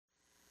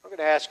I'm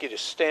going to ask you to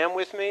stand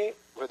with me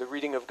for the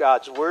reading of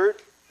God's Word.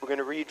 We're going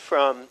to read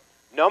from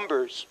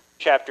Numbers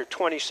chapter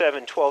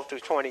 27, 12 through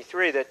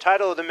 23. The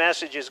title of the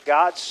message is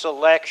God's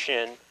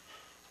Selection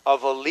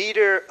of a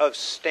Leader of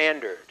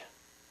Standard.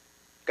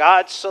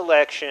 God's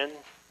selection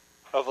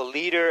of a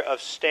leader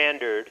of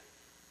standard.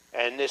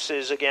 And this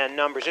is, again,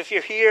 Numbers. If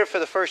you're here for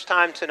the first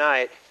time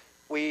tonight,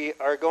 we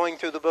are going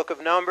through the book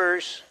of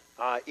Numbers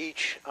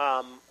each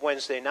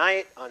Wednesday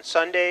night. On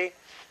Sunday,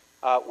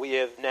 we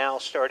have now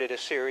started a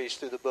series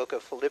through the book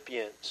of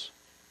Philippians.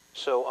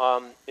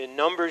 So in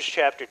Numbers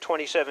chapter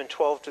 27,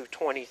 12 through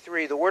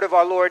 23, the word of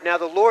our Lord, now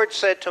the Lord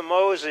said to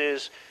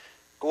Moses,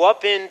 go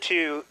up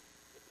into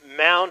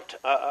Mount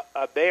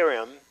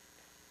Abarim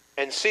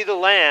and see the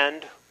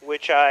land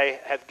which I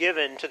have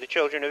given to the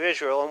children of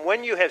Israel. And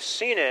when you have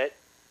seen it,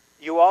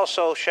 you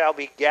also shall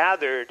be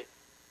gathered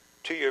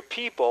to your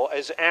people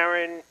as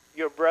Aaron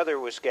your brother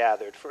was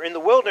gathered. For in the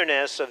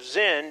wilderness of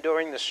Zin,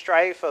 during the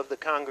strife of the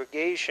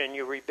congregation,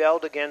 you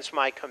rebelled against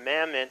my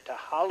commandment to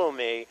hallow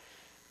me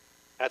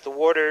at the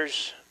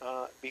waters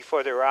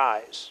before their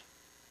eyes.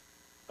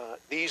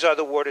 These are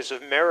the waters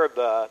of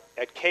Meribah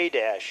at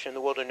Kadesh in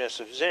the wilderness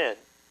of Zin.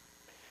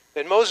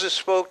 Then Moses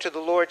spoke to the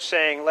Lord,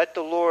 saying, let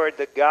the Lord,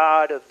 the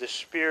God of the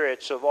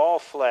spirits of all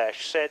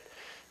flesh, set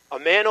a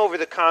man over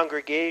the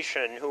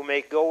congregation who may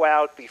go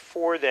out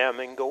before them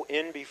and go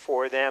in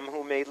before them,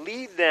 who may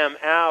lead them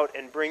out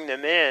and bring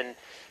them in,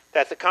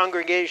 that the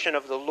congregation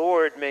of the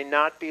Lord may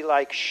not be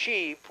like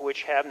sheep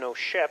which have no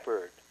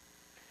shepherd.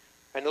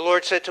 And the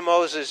Lord said to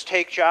Moses,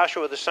 take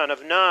Joshua the son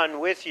of Nun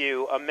with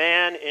you, a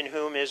man in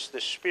whom is the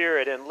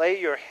Spirit, and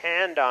lay your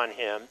hand on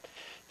him.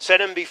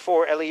 Set him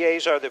before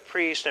Eleazar the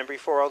priest and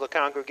before all the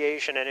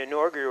congregation, and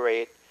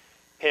inaugurate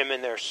him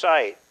in their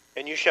sight.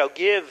 And you shall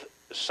give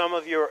some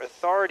of your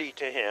authority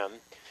to him,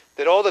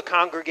 that all the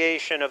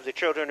congregation of the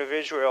children of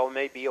Israel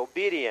may be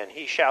obedient.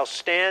 He shall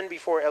stand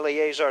before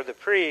Eleazar the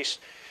priest,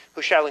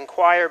 who shall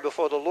inquire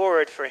before the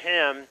Lord for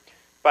him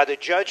by the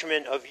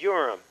judgment of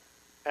Urim.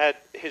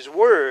 At his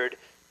word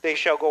they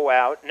shall go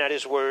out, and at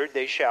his word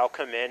they shall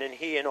come in, and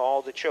he and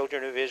all the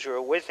children of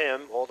Israel with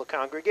him, all the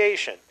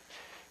congregation.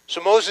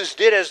 So Moses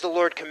did as the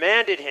Lord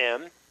commanded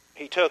him.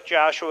 He took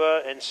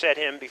Joshua and set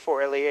him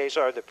before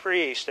Eleazar the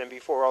priest and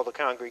before all the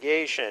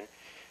congregation.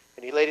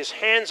 And he laid his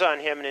hands on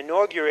him and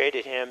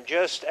inaugurated him,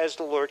 just as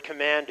the Lord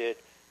commanded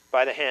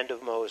by the hand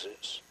of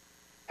Moses.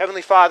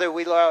 Heavenly Father,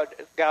 we, Lord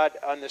God,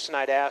 on this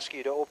night ask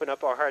you to open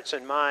up our hearts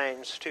and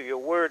minds to your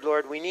word.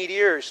 Lord, we need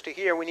ears to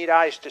hear, we need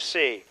eyes to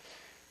see.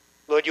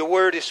 Lord, your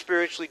word is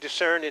spiritually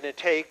discerned, and it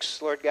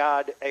takes, Lord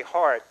God, a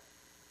heart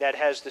that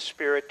has the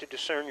Spirit to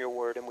discern your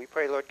word. And we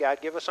pray, Lord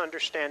God, give us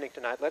understanding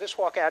tonight. Let us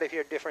walk out of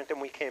here different than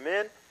we came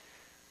in.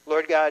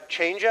 Lord God,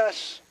 change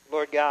us.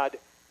 Lord God,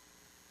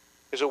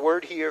 there's a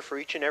word here for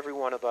each and every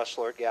one of us,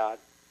 Lord God.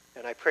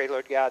 And I pray,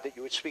 Lord God, that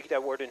you would speak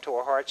that word into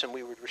our hearts and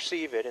we would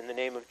receive it in the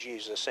name of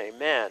Jesus.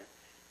 Amen.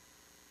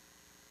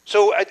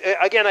 So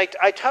again, I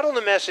titled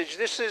the message,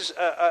 this is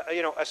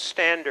a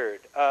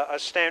standard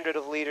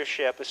of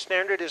leadership. A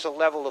standard is a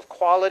level of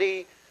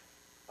quality.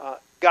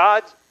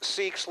 God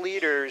seeks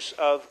leaders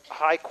of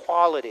high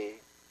quality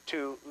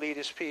to lead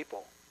his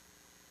people.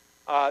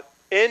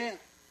 If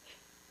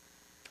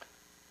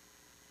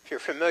you're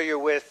familiar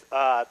with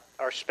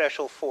our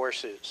special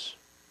forces,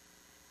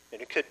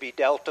 and it could be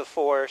Delta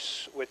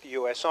Force with the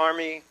U.S.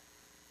 Army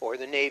or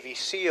the Navy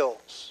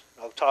SEALs.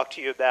 I'll talk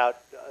to you about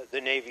the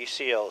Navy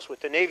SEALs. With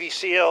the Navy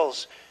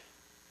SEALs,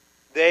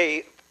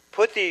 they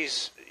put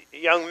these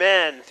young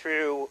men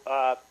through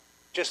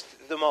just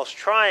the most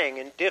trying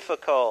and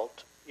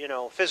difficult,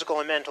 physical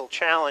and mental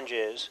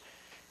challenges.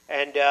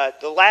 And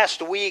the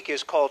last week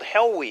is called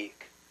Hell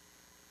Week.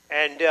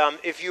 And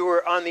if you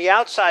were on the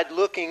outside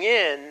looking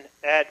in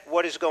at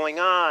what is going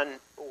on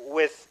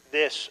with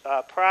this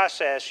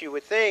process, you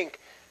would think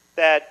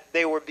that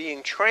they were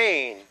being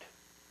trained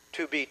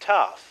to be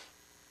tough.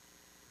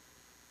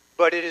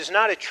 But it is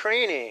not a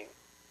training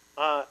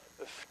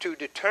to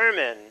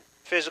determine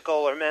physical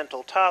or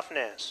mental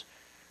toughness.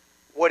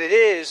 What it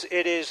is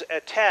a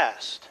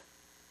test.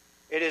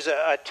 It is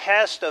a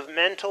test of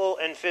mental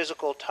and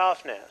physical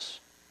toughness.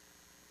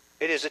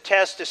 It is a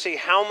test to see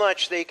how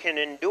much they can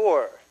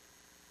endure,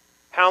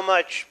 how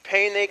much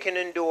pain they can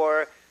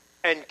endure,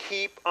 and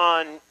keep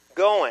on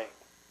going.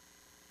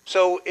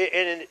 So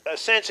in a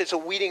sense, it's a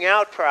weeding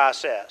out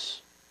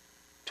process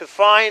to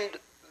find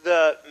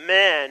the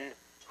men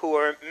who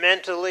are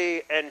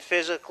mentally and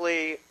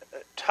physically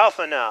tough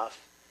enough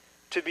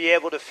to be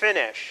able to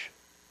finish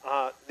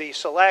the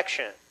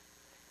selection.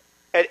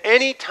 At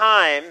any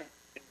time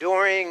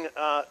during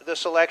the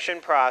selection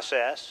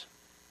process,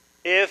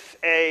 if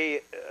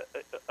a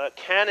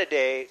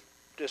candidate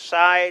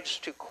decides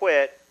to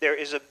quit, there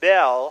is a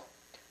bell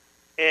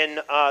in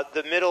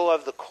the middle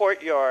of the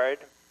courtyard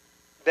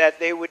that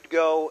they would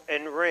go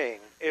and ring.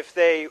 If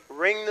they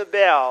ring the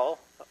bell,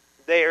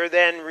 they are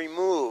then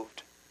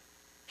removed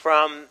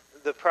from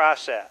the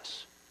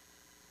process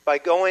by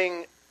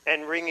going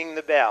and ringing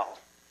the bell.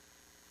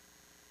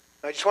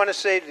 I just want to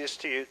say this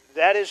to you.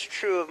 That is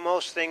true of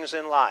most things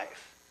in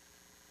life.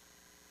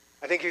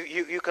 I think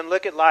you can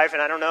look at life,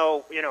 and I don't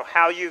know,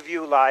 how you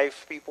view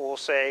life. People will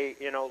say,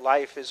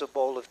 life is a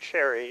bowl of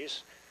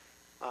cherries.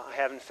 I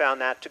haven't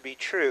found that to be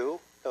true,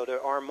 though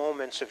there are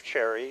moments of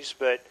cherries.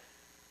 But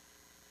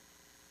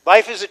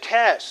life is a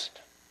test.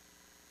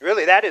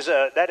 Really, that is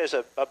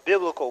a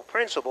biblical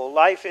principle.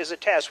 Life is a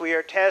test. We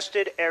are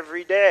tested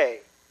every day.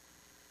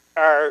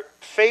 Our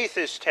faith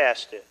is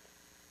tested.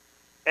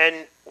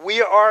 And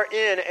we are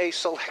in a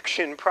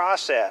selection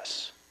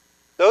process.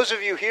 Those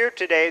of you here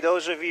today,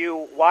 those of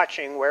you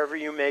watching wherever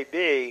you may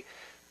be,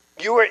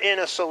 you are in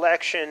a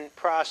selection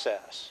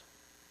process.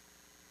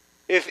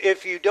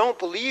 If you don't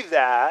believe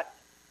that,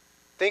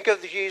 think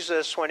of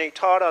Jesus when he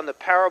taught on the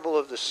parable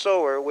of the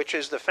sower, which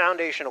is the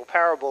foundational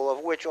parable of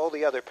which all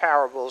the other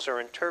parables are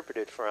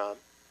interpreted from.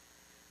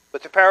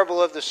 But the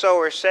parable of the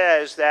sower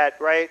says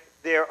that, right,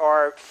 there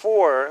are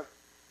 4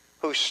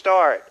 who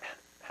start.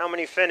 How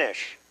many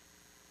finish?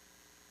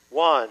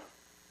 1.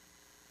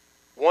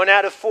 1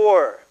 out of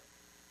 4.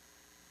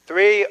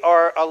 3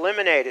 are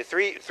eliminated.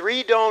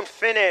 Three don't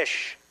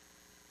finish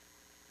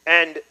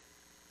and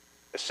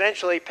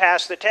essentially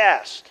pass the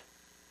test.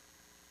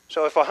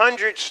 So if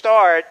 100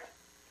 start,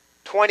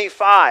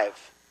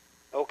 25,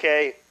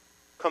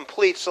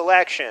 complete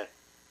selection.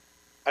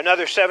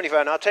 Another 75.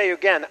 And I'll tell you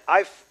again,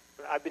 I've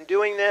been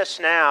doing this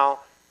now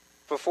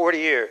for 40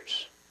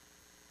 years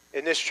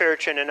in this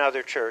church and in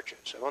other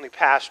churches. I've only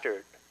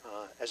pastored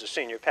as a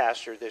senior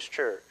pastor of this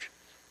church.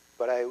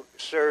 But I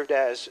served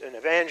as an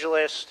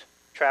evangelist,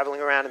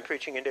 traveling around and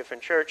preaching in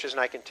different churches,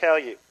 and I can tell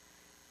you,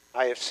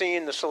 I have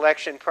seen the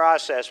selection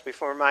process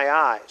before my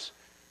eyes.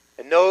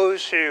 And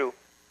those who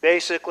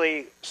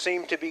basically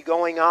seem to be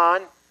going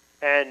on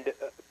and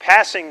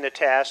passing the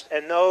test,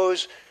 and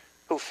those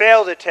who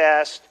fail the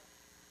test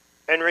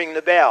and ring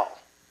the bell.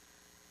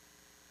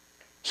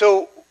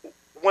 So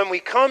when we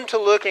come to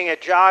looking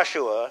at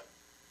Joshua,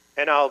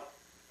 and I'll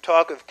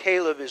talk of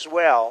Caleb as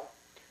well,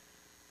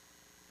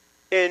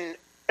 in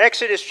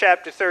Exodus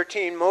chapter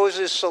 13,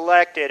 Moses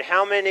selected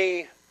how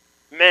many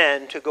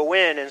men to go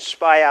in and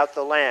spy out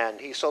the land.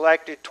 He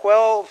selected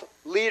 12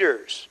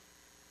 leaders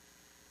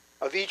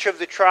of each of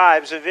the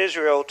tribes of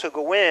Israel to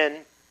go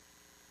in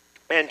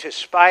and to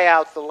spy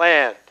out the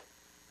land.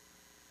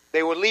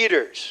 They were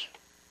leaders.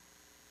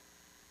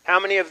 How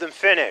many of them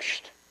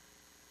finished?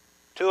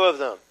 2 of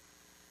them,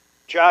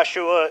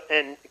 Joshua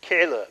and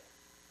Caleb.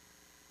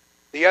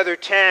 The other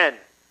 10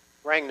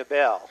 rang the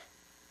bell.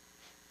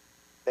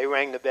 They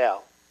rang the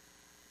bell.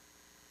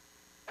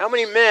 How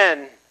many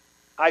men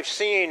I've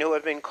seen who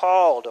have been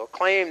called or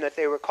claim that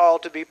they were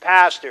called to be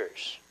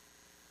pastors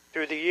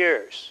through the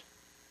years?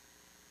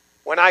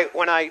 When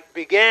I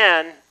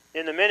began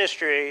in the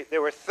ministry,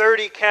 there were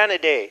 30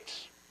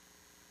 candidates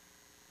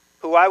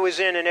who I was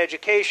in an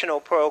educational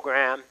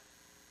program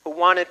who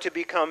wanted to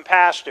become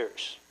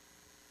pastors.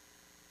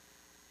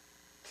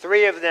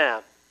 3 of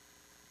them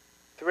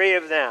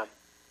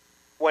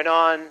went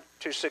on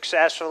to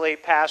successfully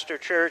pastor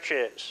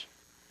churches.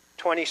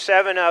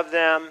 27 of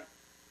them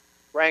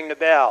rang the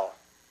bell.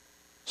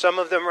 Some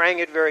of them rang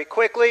it very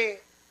quickly.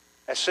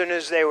 As soon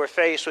as they were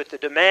faced with the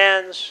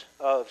demands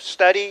of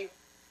study,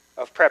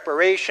 of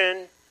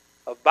preparation,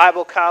 of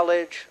Bible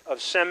college,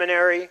 of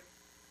seminary,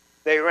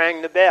 they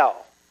rang the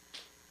bell.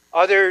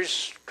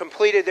 Others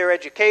completed their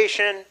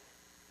education.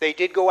 They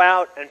did go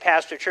out and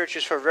pastor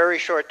churches for very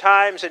short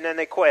times, and then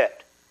they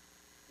quit.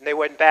 And they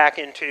went back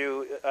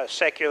into a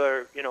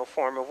secular,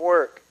 form of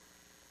work.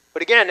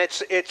 But again,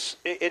 it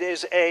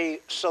is a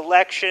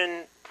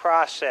selection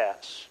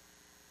process.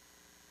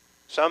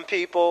 Some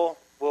people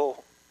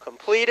will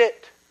complete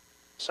it.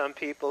 Some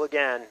people,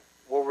 again,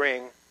 will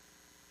ring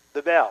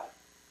the bell.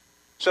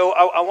 So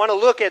I want to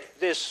look at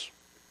this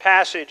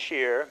passage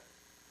here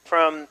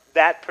from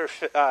that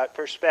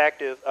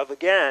perspective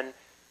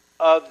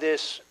of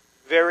this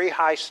very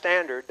high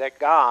standard that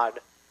God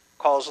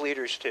calls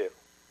leaders to.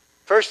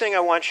 First thing I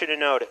want you to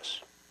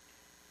notice,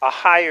 a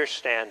higher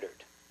standard.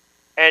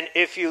 And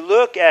if you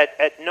look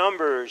at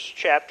Numbers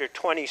chapter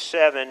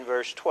 27,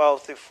 verse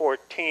 12 through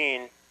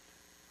 14,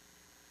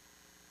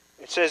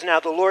 it says,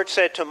 "Now the Lord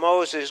said to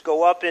Moses,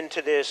 go up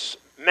into this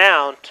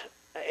Mount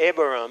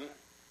Abarim,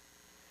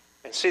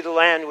 and see the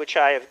land which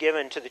I have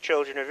given to the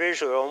children of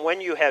Israel. And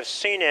when you have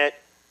seen it,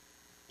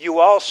 you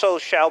also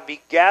shall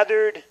be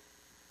gathered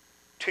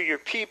to your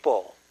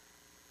people,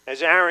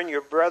 as Aaron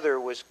your brother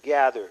was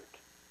gathered.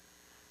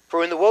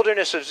 For in the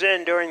wilderness of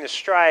Zin, during the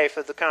strife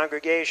of the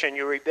congregation,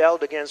 you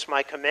rebelled against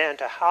my command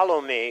to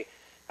hallow me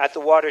at the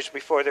waters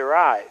before their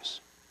eyes.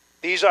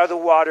 These are the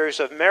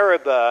waters of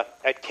Meribah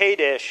at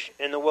Kadesh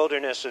in the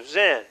wilderness of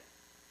Zin."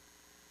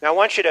 Now I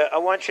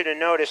want you to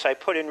notice, I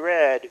put in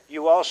red,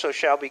 "You also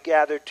shall be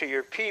gathered to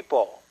your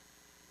people."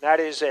 That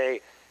is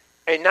a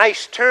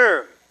nice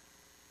term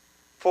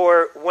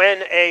for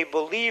when a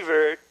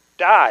believer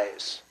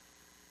dies.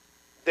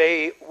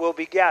 They will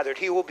be gathered.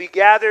 He will be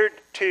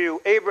gathered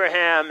to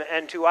Abraham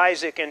and to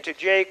Isaac and to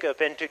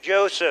Jacob and to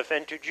Joseph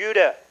and to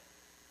Judah.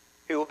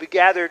 He will be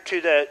gathered to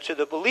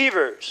the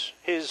believers,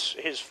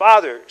 his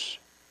fathers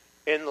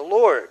in the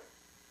Lord.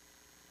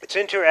 It's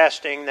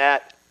interesting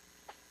that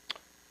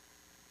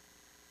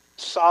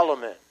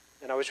Solomon,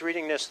 and I was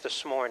reading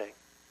this morning.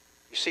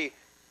 You see,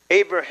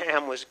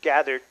 Abraham was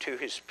gathered to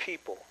his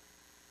people.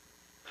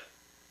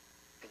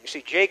 And you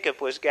see,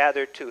 Jacob was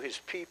gathered to his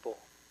people.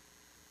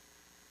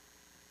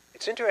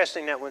 It's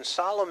interesting that when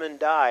Solomon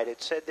died,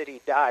 it said that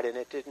he died, and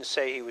it didn't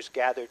say he was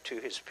gathered to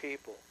his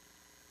people.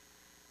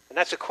 And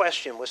that's a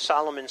question. Was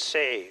Solomon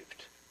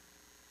saved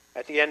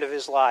at the end of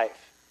his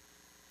life?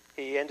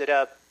 He ended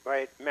up,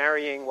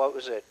 marrying,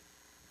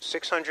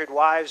 600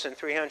 wives and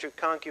 300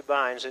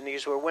 concubines, and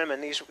these were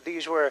women.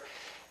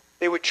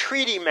 They were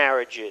treaty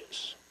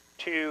marriages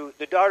to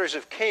the daughters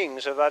of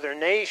kings of other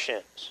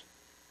nations.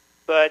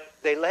 But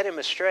they led him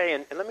astray,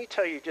 and let me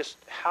tell you just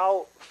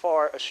how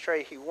far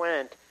astray he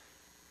went.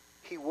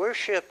 He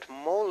worshipped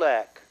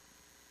Molech.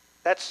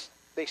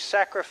 They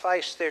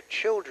sacrificed their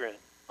children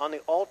on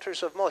the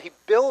altars of Molech. He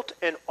built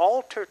an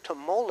altar to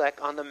Molech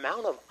on the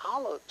Mount of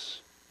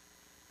Olives.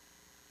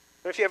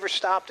 I don't know if you ever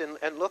stopped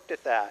and looked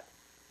at that.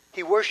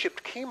 He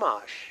worshipped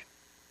Chemosh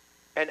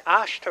and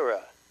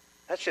Ashtoreth.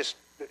 That's just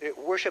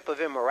worship of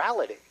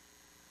immorality,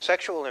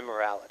 sexual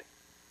immorality.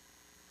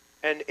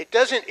 And it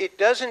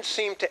doesn't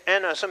seem to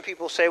end. Some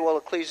people say, well,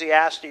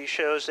 Ecclesiastes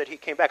shows that he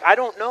came back. I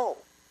don't know.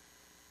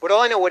 But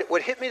all I know,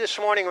 what hit me this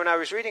morning when I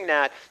was reading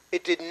that,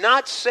 it did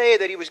not say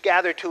that he was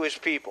gathered to his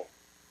people.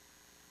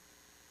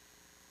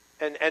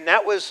 And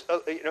that was,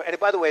 and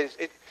by the way,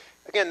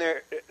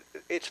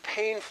 it's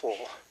painful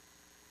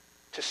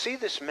to see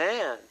this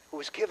man who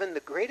was given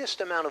the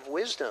greatest amount of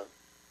wisdom,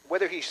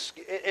 whether he's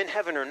in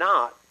heaven or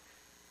not,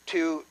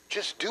 to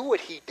just do what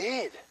he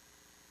did.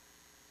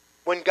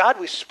 When God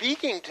was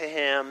speaking to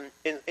him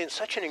in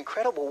such an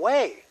incredible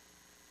way.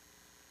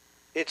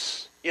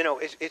 It's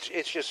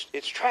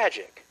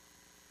tragic.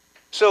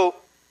 So,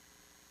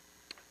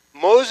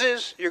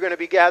 Moses, you're going to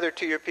be gathered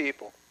to your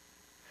people,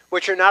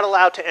 but you're not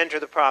allowed to enter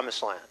the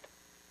promised land.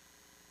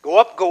 Go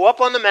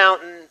up on the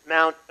mountain,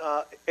 Mount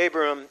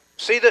Abraham,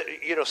 see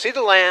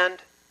the land,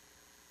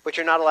 but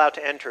you're not allowed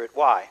to enter it.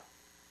 Why?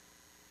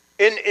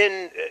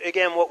 In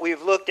again, what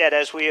we've looked at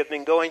as we have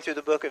been going through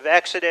the book of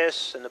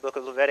Exodus and the book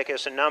of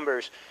Leviticus and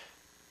Numbers,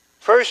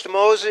 first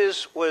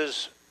Moses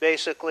was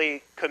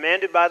basically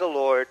commanded by the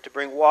Lord to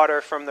bring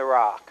water from the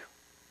rock.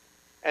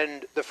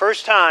 And the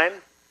first time,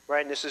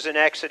 and this is in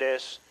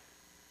Exodus,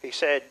 he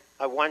said,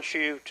 I want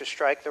you to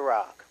strike the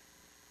rock.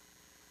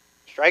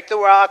 Strike the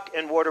rock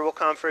and water will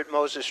come from it.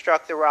 Moses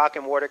struck the rock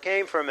and water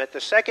came from it.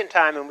 The second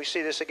time, and we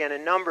see this again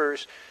in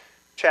Numbers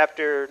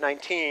chapter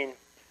 19,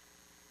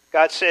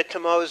 God said to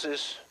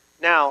Moses,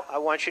 now I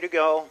want you to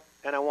go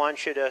and I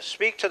want you to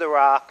speak to the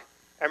rock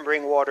and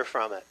bring water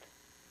from it.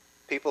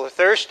 People are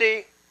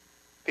thirsty.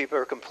 People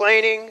are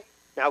complaining.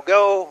 Now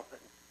go,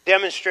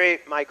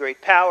 demonstrate my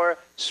great power.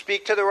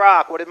 Speak to the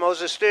rock. What did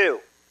Moses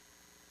do?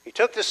 He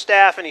took the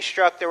staff and he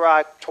struck the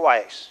rock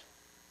twice.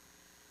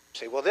 You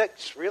say, well,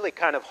 that's really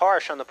kind of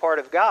harsh on the part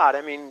of God.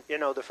 I mean,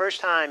 the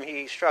first time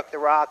he struck the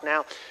rock.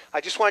 Now,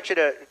 I just want you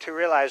to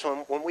realize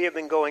when we have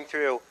been going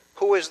through,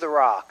 who is the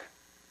rock?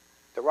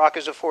 The rock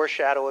is a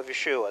foreshadow of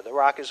Yeshua. The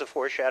rock is a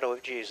foreshadow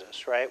of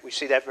Jesus, right? We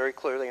see that very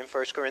clearly in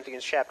 1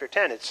 Corinthians chapter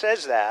 10. It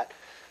says that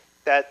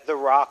the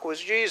rock was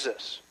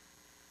Jesus.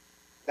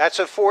 That's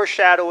a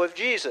foreshadow of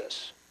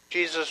Jesus.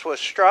 Jesus was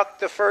struck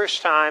the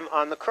first time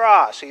on the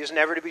cross. He is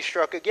never to be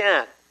struck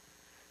again.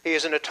 He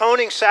is an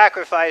atoning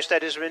sacrifice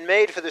that has been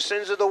made for the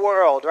sins of the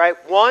world, right?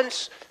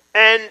 Once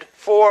and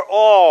for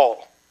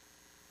all.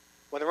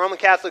 When the Roman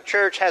Catholic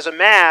Church has a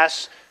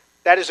Mass,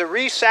 that is a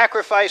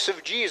re-sacrifice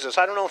of Jesus.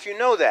 I don't know if you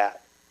know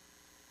that.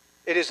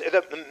 It is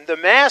the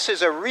Mass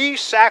is a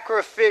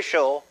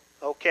re-sacrificial,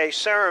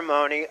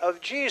 ceremony of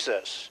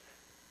Jesus.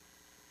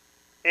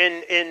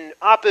 In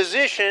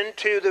opposition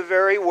to the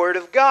very Word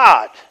of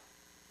God.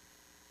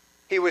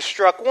 He was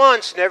struck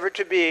once, never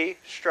to be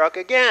struck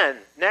again.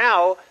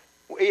 Now,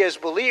 we as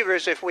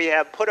believers, if we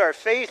have put our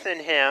faith in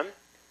him,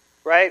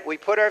 right, we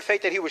put our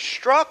faith that he was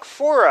struck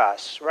for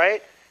us,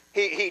 right?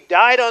 He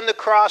died on the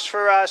cross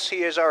for us.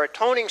 He is our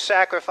atoning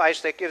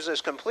sacrifice that gives us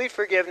complete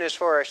forgiveness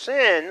for our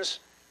sins.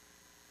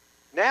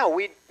 Now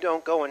we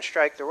don't go and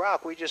strike the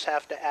rock. We just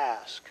have to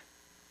ask.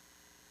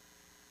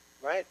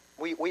 Right?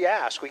 We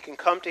ask. We can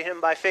come to him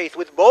by faith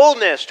with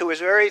boldness to his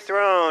very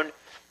throne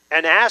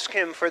and ask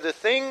him for the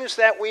things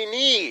that we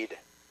need.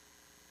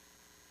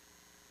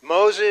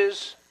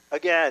 Moses,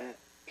 again,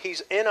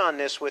 he's in on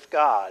this with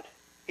God.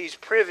 He's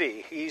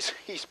privy.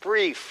 He's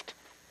briefed.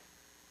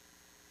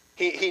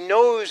 He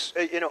knows,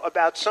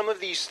 about some of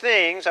these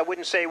things. I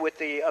wouldn't say with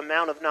the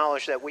amount of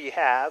knowledge that we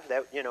have,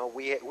 that,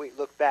 we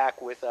look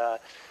back with,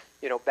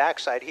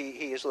 backside.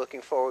 He is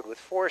looking forward with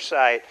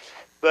foresight.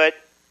 But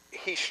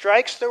he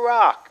strikes the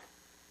rock.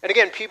 And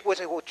again, people would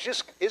say, well,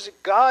 is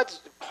it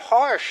God's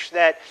harsh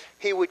that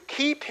he would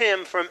keep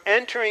him from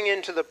entering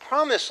into the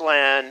promised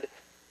land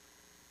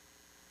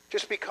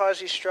just because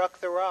he struck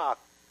the rock?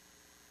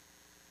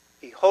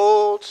 He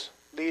holds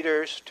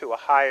leaders to a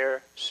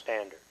higher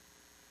standard.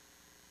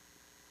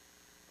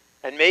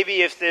 And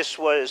maybe if this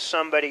was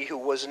somebody who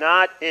was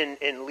not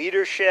in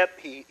leadership,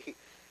 he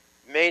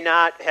may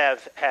not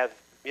have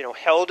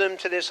held him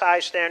to this high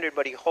standard,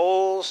 but he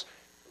holds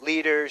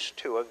leaders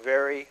to a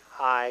very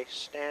high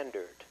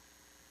standard.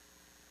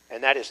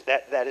 And that is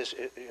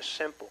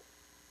simple.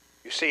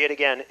 You see it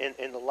again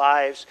in the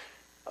lives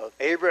of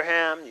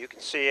Abraham. You can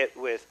see it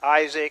with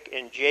Isaac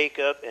and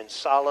Jacob and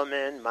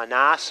Solomon,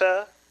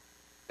 Manasseh,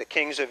 the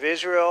kings of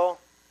Israel,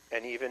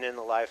 and even in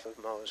the life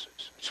of Moses.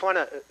 I just want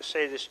to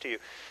say this to you.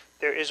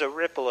 There is a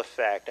ripple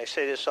effect. I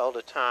say this all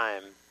the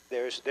time.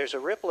 There's a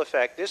ripple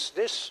effect.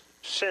 This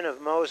sin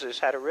of Moses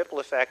had a ripple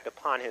effect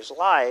upon his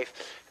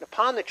life and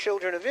upon the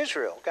children of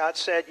Israel. God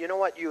said, you know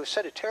what, you have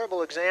set a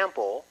terrible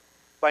example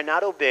by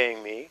not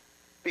obeying me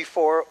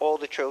before all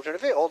the children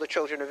of Israel. All the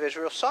children of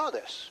Israel saw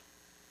this.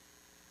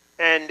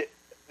 And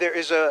there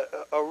is a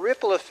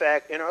ripple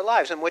effect in our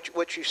lives. And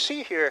what you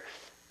see here,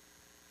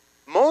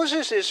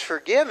 Moses is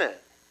forgiven.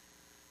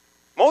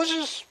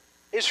 Moses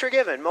is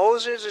forgiven.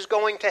 Moses is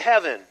going to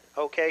heaven.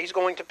 Okay, he's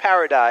going to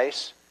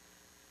paradise.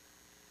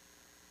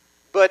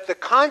 But the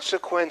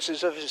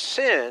consequences of his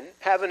sin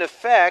have an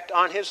effect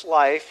on his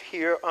life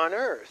here on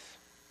earth.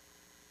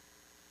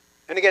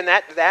 And again,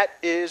 that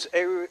is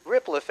a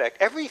ripple effect.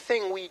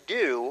 Everything we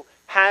do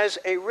has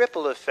a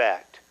ripple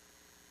effect.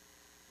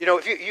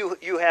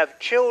 If you have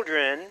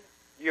children,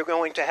 you're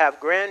going to have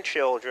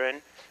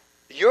grandchildren.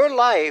 Your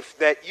life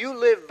that you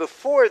live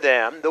before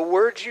them, the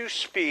words you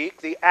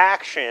speak, the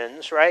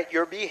actions, right,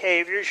 your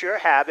behaviors, your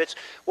habits,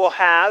 will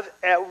have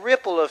a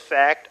ripple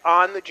effect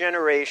on the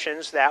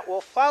generations that will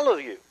follow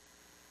you.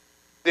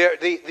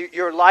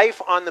 Your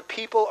life on the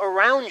people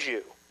around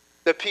you,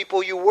 the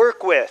people you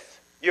work with,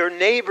 your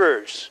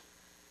neighbors.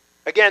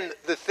 Again,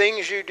 the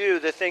things you do,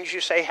 the things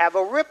you say have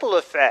a ripple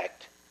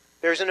effect.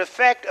 There's an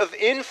effect of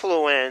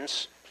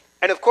influence.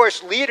 And of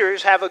course,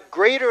 leaders have a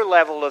greater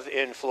level of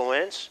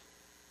influence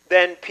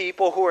than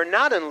people who are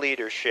not in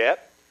leadership.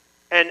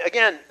 And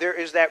again, there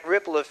is that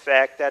ripple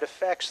effect that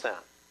affects them.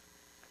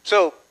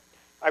 So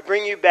I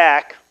bring you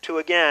back to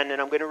again,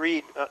 and I'm going to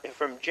read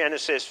from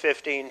Genesis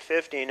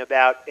 15:15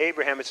 about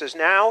Abraham. It says,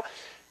 "Now,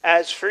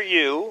 as for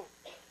you,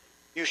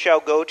 you shall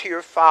go to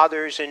your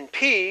fathers in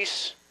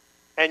peace,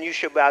 and you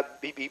shall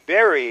be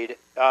buried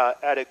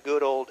at a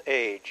good old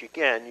age.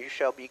 Again, you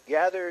shall be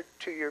gathered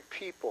to your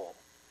people."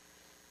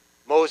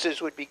 Moses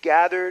would be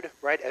gathered,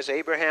 right, as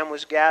Abraham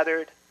was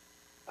gathered,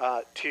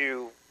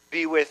 to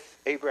be with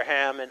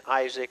Abraham and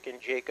Isaac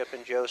and Jacob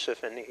and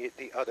Joseph and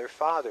the other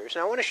fathers.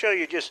 Now I want to show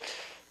you just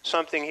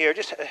something here,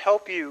 just to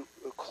help you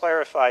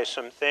clarify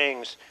some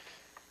things.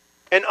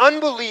 An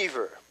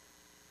unbeliever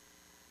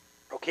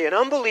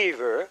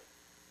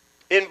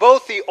in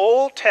both the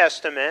Old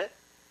Testament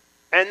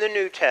and the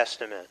New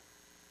Testament,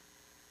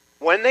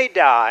 when they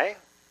die,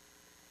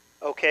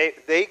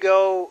 they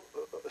go,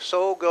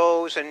 soul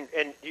goes, and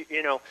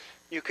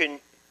you can.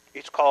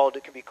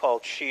 It can be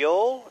called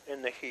Sheol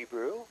in the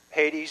Hebrew,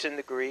 Hades in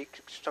the Greek,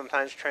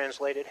 sometimes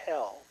translated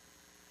hell.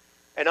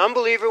 An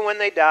unbeliever, when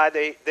they die,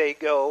 they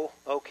go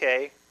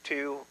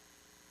to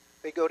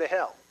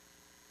hell.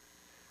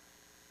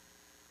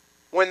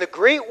 When the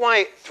great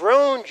white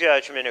throne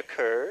judgment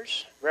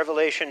occurs,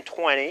 Revelation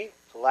 20,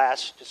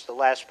 it's the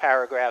last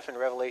paragraph in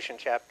Revelation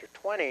chapter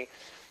 20,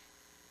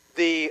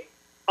 the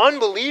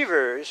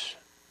unbelievers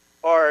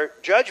are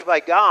judged by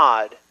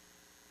God.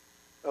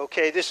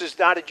 This is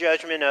not a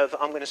judgment of,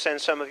 I'm going to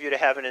send some of you to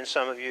heaven and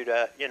some of you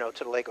to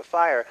the lake of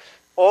fire.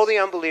 All the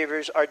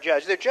unbelievers are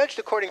judged. They're judged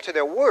according to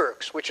their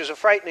works, which is a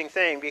frightening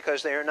thing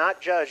because they are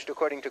not judged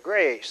according to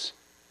grace.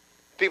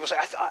 People say,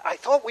 I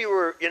thought we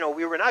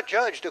were not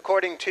judged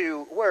according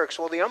to works.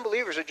 Well, the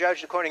unbelievers are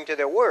judged according to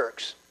their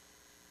works.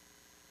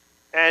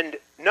 And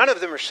none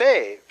of them are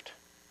saved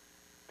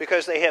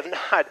because they have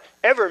not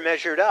ever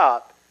measured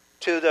up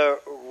to the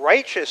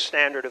righteous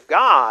standard of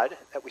God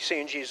that we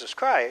see in Jesus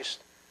Christ.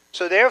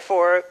 So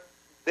therefore,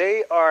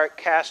 they are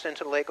cast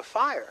into the lake of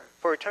fire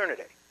for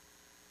eternity.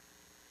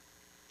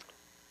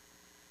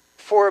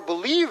 For a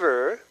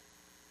believer,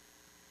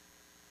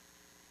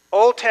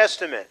 Old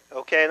Testament,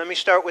 let me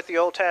start with the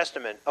Old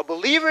Testament. A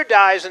believer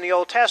dies in the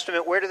Old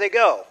Testament, where do they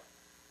go?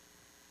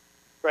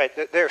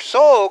 Right, their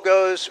soul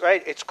goes,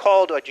 right, it's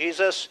called, what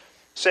Jesus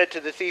said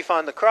to the thief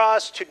on the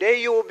cross, "Today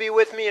you will be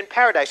with me in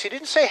paradise." He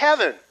didn't say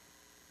heaven.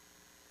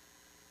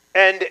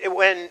 And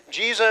when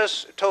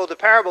Jesus told the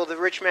parable of the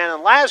rich man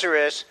and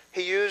Lazarus,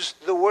 he used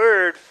the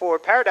word for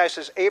paradise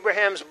as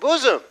Abraham's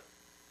bosom.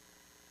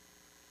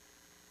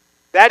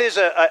 That is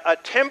a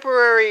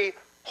temporary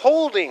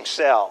holding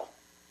cell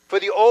for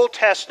the Old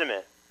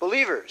Testament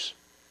believers.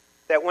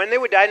 That when they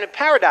would die in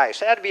paradise,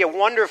 that would be a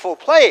wonderful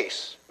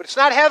place. But it's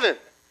not heaven.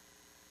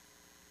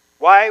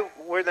 Why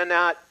were they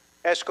not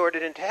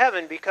escorted into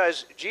heaven?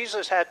 Because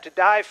Jesus had to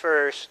die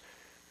first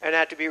and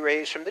had to be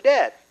raised from the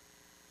dead.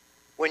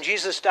 When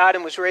Jesus died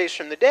and was raised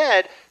from the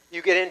dead,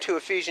 you get into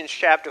Ephesians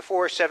chapter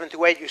 4,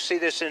 7-8. You see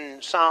this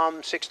in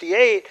Psalm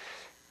 68.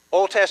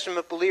 Old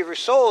Testament believers'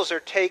 souls are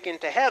taken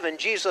to heaven.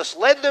 Jesus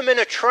led them in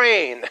a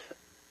train.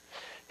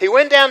 He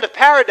went down to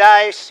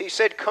paradise. He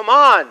said, "Come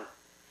on.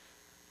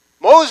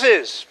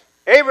 Moses,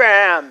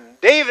 Abraham,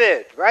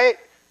 David, right?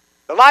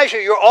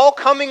 Elijah, you're all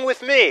coming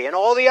with me, and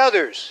all the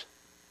others.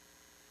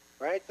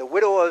 right? The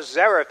widow of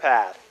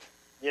Zarephath.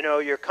 You know,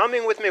 you're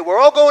coming with me. We're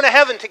all going to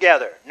heaven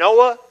together.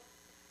 Noah.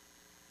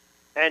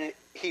 And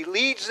he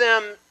leads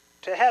them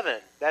to heaven.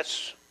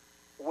 That's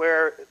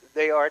where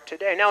they are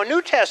today. Now, a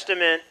New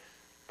Testament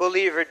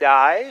believer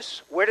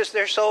dies. Where does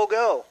their soul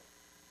go?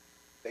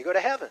 They go to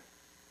heaven.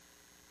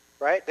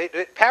 Right?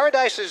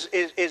 Paradise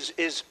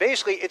is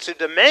basically, it's a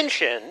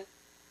dimension.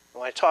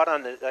 Well, I taught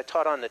on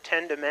the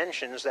 10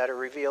 dimensions that are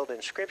revealed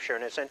in Scripture,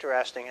 and it's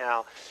interesting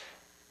how,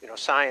 you know,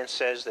 science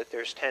says that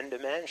there's 10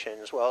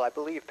 dimensions. Well, I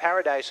believe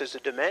paradise is a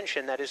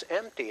dimension that is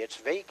empty. It's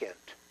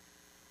vacant.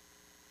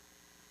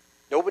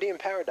 Nobody in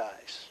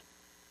paradise.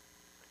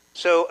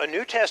 So a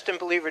New Testament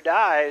believer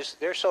dies,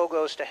 their soul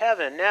goes to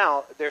heaven.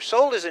 Now, their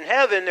soul is in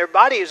heaven, their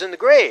body is in the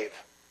grave.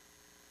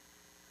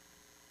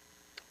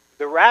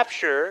 The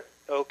rapture,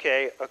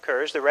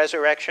 occurs, the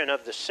resurrection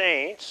of the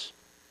saints.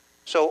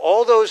 So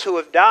all those who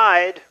have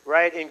died,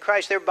 right, in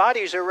Christ, their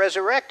bodies are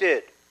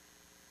resurrected.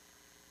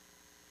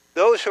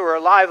 Those who are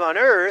alive on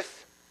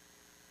earth,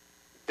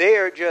 they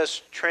are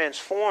just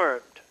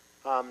transformed.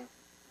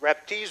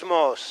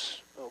 Raptismos,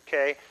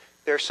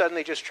 they're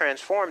suddenly just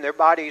transformed. Their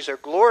bodies are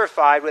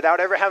glorified without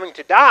ever having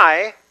to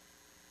die,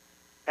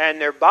 and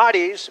their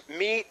bodies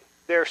meet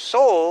their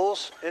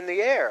souls in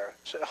the air.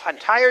 So an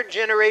entire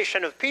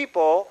generation of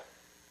people,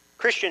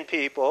 Christian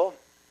people,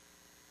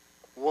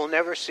 will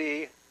never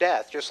see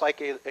death, just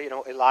like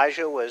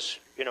Elijah was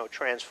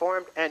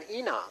transformed, and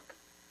Enoch.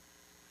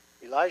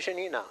 Elijah and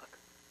Enoch.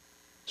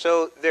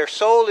 So their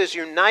soul is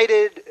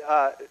united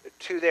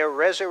to their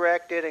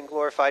resurrected and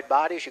glorified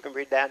bodies. You can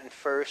read that in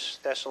 1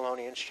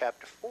 Thessalonians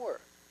chapter 4.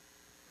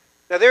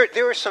 Now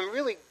there are some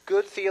really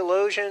good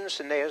theologians,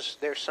 and there's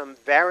some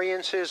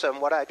variances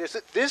on what I do.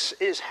 This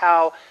is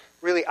how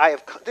really I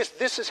have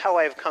this is how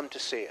I have come to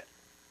see it.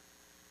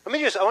 I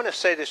want to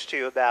say this to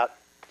you about,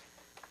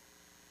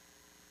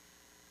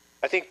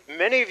 I think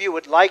many of you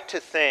would like to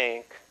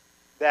think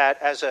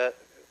that as your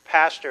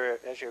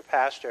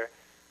pastor,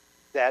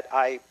 that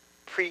I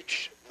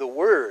preach the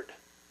word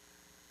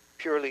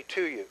purely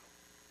to you.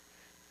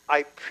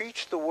 I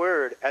preach the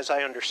word as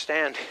I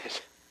understand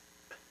it.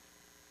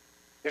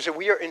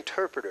 We are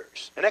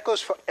interpreters, and that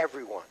goes for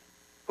everyone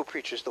who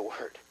preaches the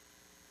word.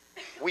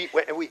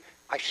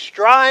 I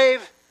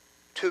strive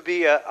to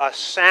be a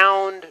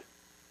sound,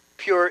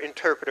 pure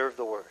interpreter of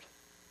the word.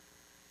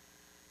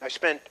 I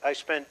spent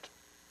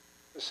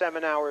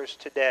 7 hours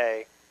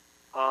today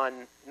on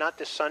not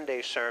this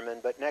Sunday sermon,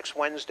 but next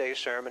Wednesday's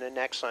sermon and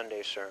next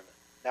Sunday's sermon.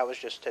 That was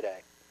just today.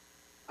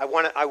 I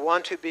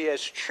want to be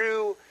as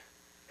true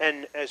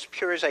and as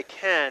pure as I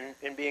can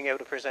in being able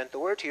to present the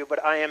word to you,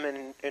 but I am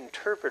an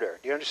interpreter.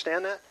 Do you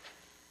understand that?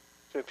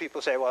 So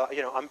people say, well,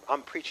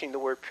 I'm preaching the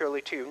word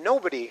purely to you.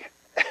 Nobody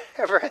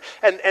ever,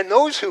 and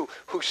those who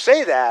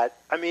say that,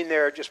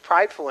 they're just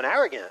prideful and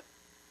arrogant.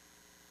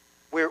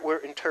 We're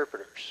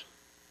interpreters.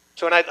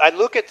 So when I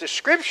look at the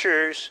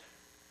Scriptures,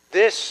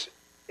 this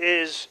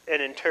is an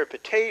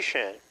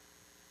interpretation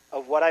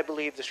of what I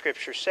believe the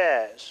Scripture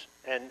says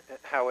and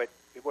how it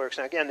works.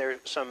 Now again, there are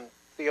some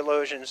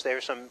theologians, there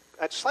are some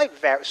slight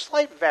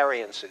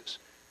variances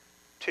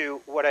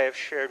to what I have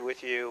shared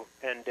with you,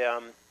 and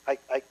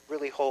I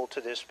really hold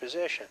to this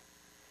position.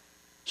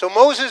 So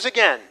Moses,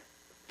 again,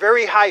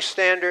 very high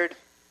standard.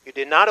 You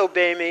did not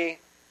obey me.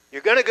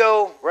 You're going to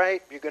go,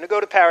 right? You're going to go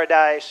to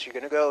paradise. You're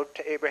going to go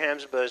to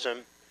Abraham's bosom.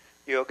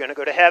 You're going to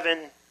go to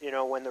heaven,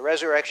 when the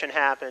resurrection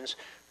happens,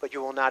 but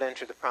you will not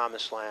enter the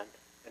promised land.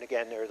 And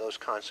again, there are those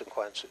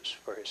consequences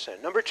for his sin.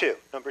 Number two,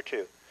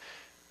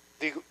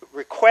 the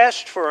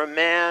request for a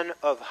man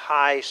of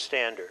high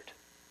standard.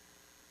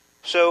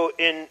 So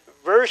in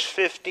verse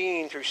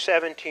 15 through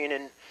 17,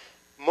 and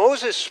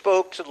Moses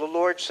spoke to the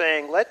Lord,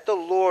 saying, "Let the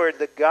Lord,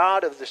 the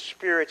God of the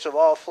spirits of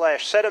all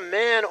flesh, set a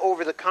man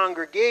over the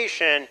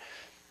congregation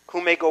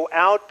who may go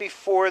out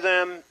before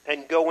them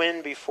and go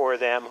in before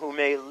them, who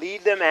may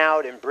lead them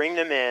out and bring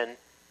them in,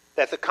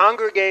 that the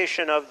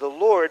congregation of the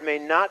Lord may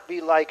not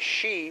be like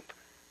sheep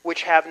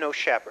which have no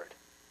shepherd."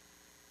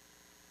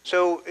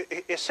 So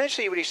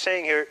essentially what he's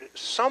saying here,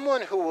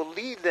 someone who will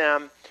lead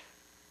them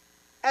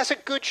as a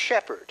good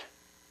shepherd.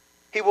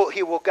 He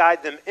will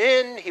guide them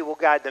in, he will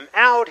guide them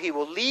out, he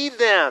will lead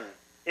them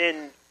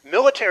in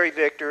military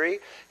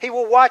victory, he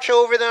will watch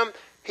over them,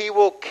 he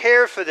will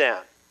care for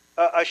them,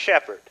 a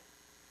shepherd.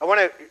 I want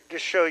to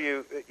just show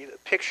you a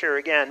picture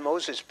again,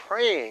 Moses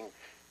praying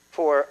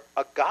for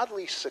a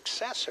godly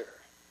successor.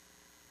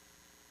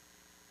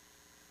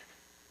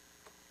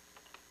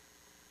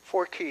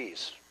 4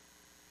 keys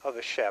of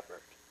a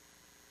shepherd.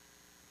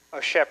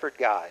 A shepherd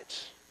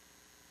guides.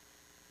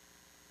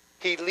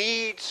 He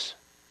leads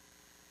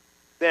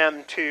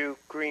them to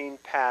green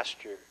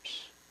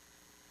pastures.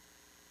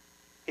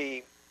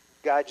 He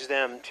guides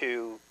them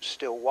to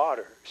still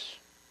waters.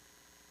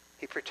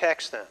 He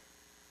protects them.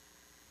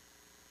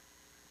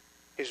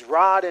 His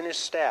rod and his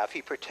staff,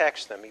 he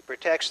protects them. He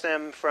protects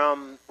them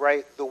from,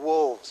 the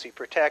wolves. He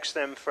protects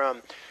them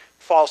from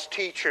false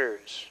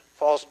teachers,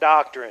 false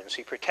doctrines.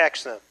 He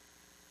protects them.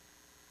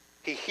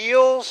 He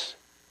heals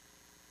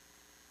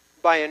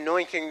by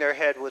anointing their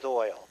head with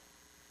oil.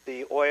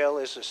 The oil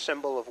is a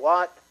symbol of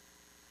what?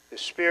 The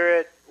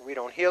Spirit. We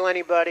don't heal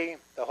anybody,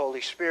 the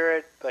Holy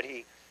Spirit, but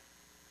He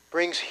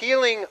brings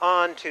healing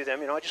on to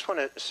them. I just want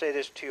to say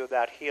this to you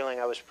about healing.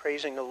 I was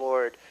praising the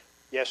Lord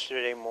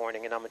yesterday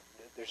morning, and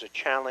there's a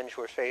challenge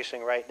we're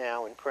facing right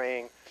now in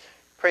praying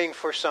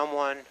for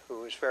someone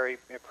who is very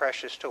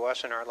precious to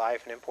us in our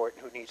life and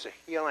important, who needs a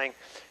healing.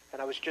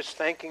 And I was just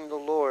thanking the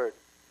Lord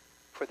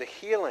for the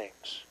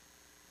healings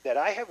that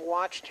I have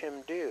watched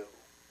Him do.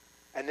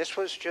 And this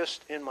was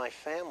just in my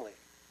family.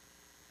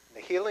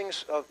 The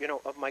healings of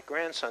my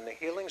grandson, the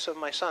healings of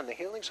my son, the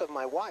healings of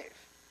my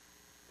wife,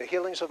 the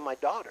healings of my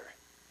daughter.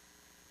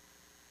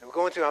 And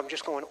I'm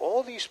just going,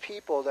 all these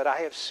people that I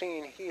have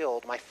seen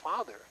healed, my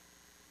father,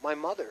 my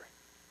mother,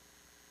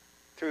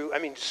 through,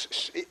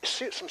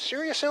 some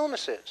serious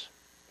illnesses.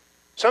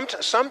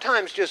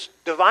 Sometimes just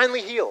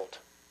divinely healed.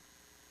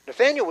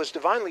 Nathaniel was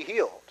divinely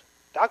healed.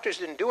 Doctors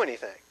didn't do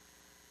anything.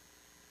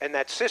 And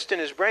that cyst in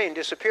his brain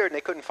disappeared and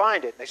they couldn't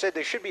find it. They said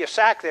there should be a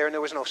sac there and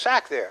there was no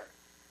sac there.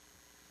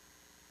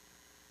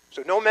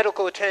 So no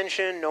medical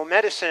attention, no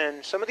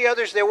medicine. Some of the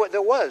others, there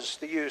was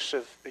the use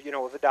of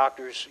a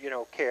doctor's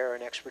care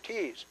and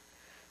expertise.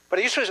 But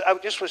I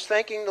just was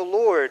thanking the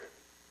Lord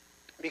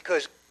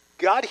because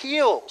God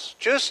heals.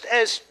 Just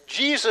as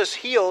Jesus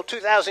healed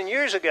 2,000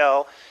 years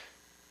ago,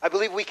 I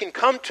believe we can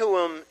come to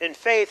Him in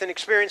faith and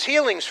experience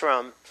healings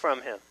from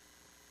Him.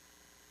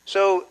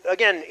 So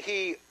again,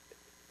 He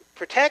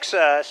protects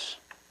us,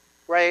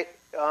 right,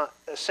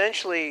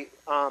 essentially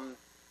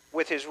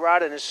with His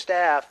rod and His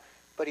staff,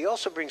 but He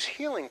also brings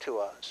healing to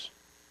us.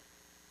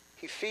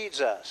 He feeds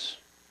us.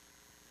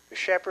 The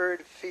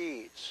shepherd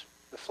feeds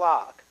the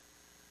flock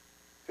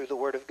through the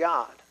Word of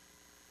God.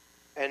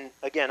 And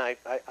again,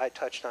 I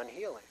touched on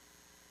healing.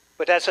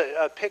 But that's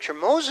a picture.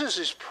 Moses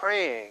is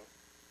praying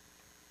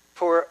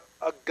for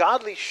a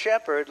godly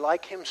shepherd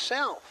like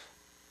himself.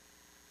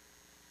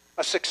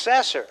 A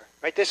successor,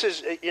 right? This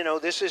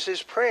is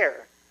his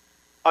prayer.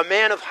 A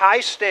man of high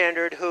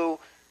standard who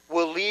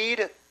will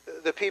lead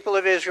the people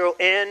of Israel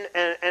in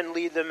and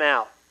lead them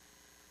out.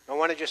 I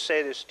want to just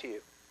say this to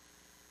you.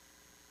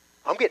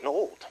 I'm getting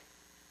old.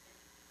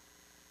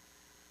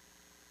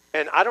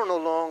 And I don't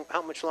know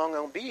how much longer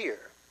I'll be here.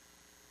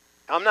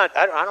 I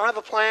don't have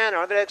a plan, I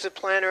don't have an exit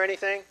plan or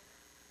anything.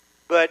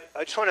 But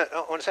I just want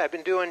to say I've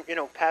been doing,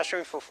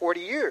 pastoring for 40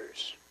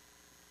 years.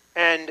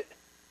 And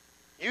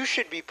you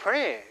should be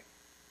praying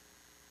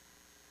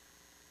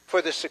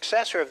for the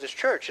successor of this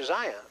church as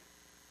I am.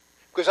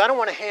 Because I don't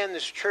want to hand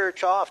this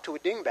church off to a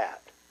dingbat.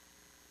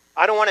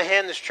 I don't want to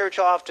hand this church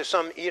off to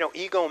some,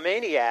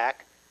 egomaniac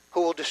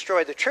who will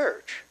destroy the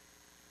church.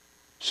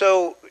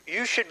 So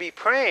you should be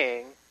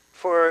praying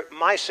for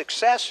my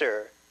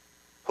successor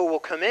who will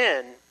come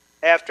in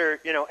after.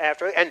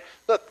 And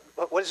look,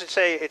 what does it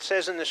say? It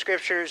says in the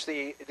scriptures,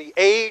 the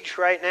age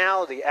right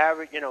now, the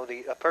average,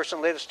 a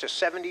person lives to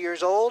 70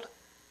 years old.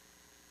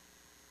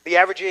 The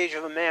average age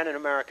of a man in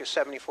America is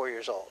 74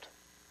 years old.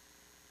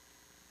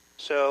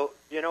 So,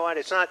 you know what,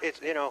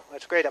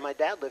 it's great. My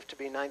dad lived to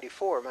be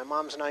 94. My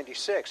mom's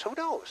 96. Who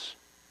knows?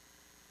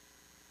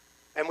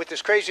 And with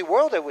this crazy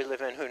world that we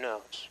live in, who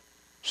knows?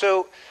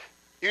 So,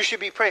 you should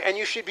be praying. And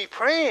you should be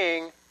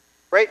praying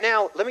right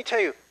now. Let me tell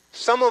you,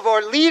 some of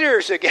our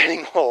leaders are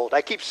getting old.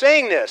 I keep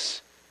saying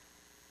this.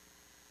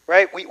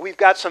 Right? We've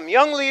got some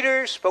young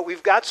leaders, but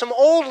we've got some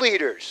old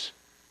leaders.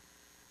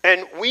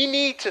 And we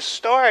need to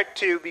start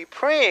to be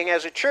praying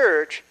as a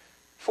church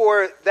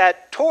for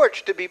that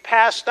torch to be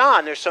passed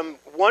on. There's some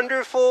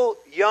wonderful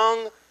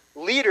young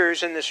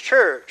leaders in this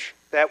church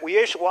that we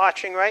are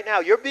watching right now.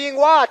 You're being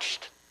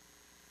watched.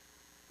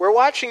 We're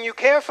watching you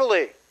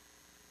carefully.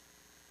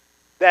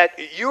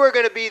 That you are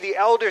going to be the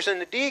elders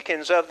and the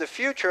deacons of the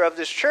future of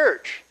this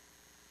church.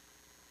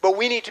 But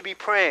we need to be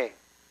praying.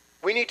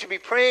 We need to be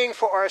praying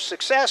for our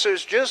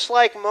successors just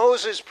like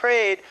Moses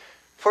prayed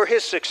for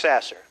his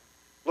successor.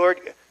 Lord,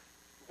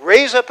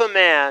 raise up a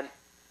man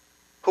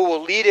who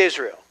will lead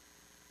Israel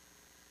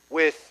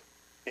with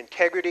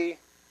integrity,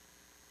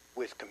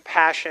 with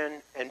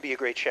compassion, and be a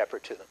great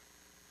shepherd to them.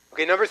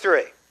 Okay, number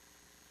 3.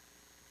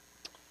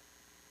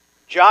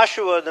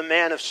 Joshua, the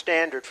man of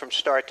standard from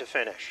start to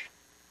finish.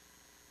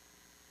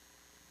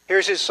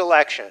 Here's his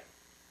selection.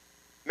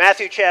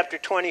 Matthew chapter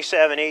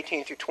 27,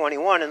 18 through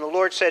 21. And the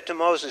Lord said to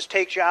Moses,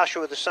 take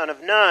Joshua the son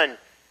of Nun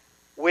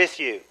with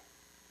you.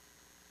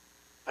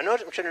 I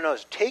should have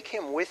noticed, take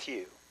him with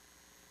you.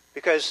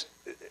 Because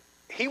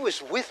he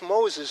was with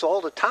Moses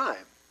all the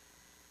time.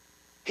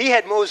 He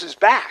had Moses'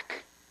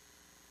 back.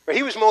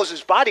 He was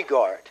Moses'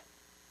 bodyguard.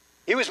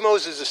 He was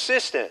Moses'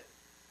 assistant.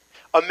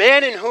 A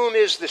man in whom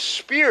is the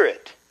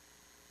Spirit.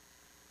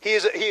 He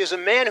is a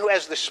man who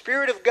has the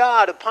Spirit of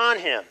God upon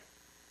him.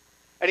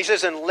 And he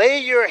says, and lay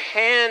your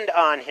hand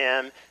on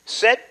him,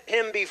 set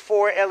him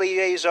before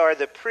Eleazar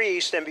the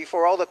priest and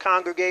before all the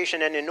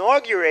congregation, and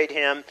inaugurate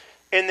him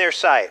in their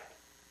sight.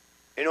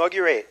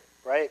 Inaugurate,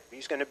 right?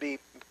 He's going to be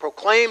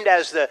proclaimed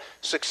as the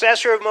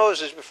successor of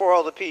Moses before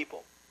all the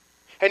people.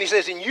 And he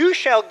says, and you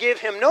shall give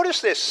him, notice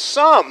this,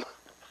 some.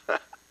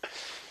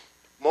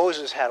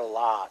 Moses had a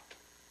lot.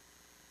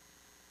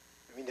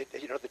 I mean,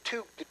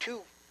 the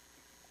two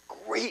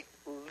great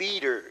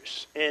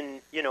leaders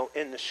in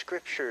the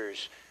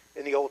scriptures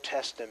in the Old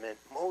Testament,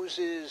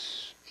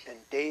 Moses and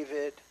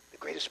David, the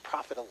greatest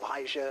prophet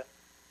Elijah,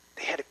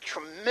 they had a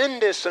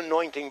tremendous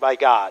anointing by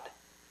God.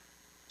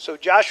 So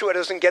Joshua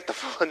doesn't get the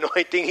full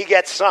anointing, he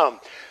gets some.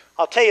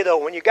 I'll tell you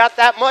though, when you got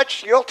that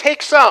much, you'll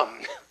take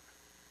some.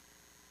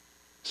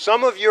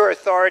 Some of your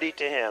authority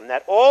to him,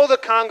 that all the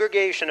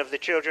congregation of the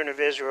children of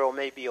Israel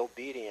may be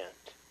obedient.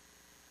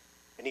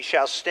 And he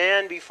shall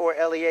stand before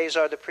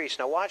Eleazar the priest.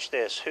 Now watch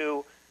this.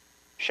 Who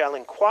shall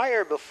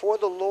inquire before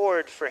the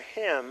Lord for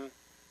him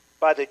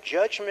by the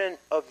judgment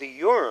of the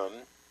Urim,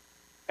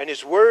 and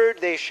his word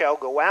they shall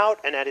go out,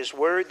 and at his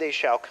word they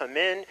shall come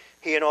in,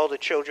 he and all the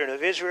children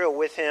of Israel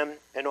with him,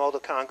 and all the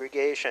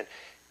congregation.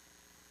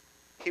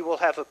 He will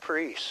have a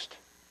priest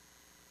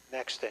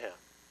next to him.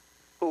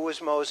 Who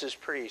was Moses'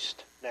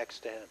 priest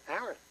next to him?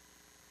 Aaron.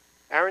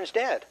 Aaron's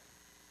dead.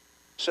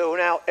 So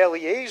now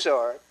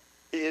Eleazar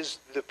is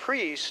the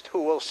priest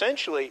who will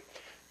essentially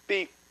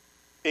be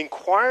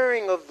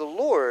inquiring of the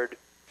Lord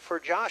for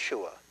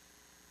Joshua.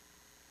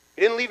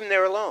 He didn't leave him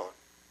there alone.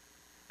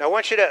 Now I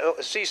want you to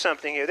see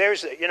something here.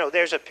 There's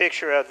a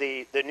picture of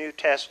the New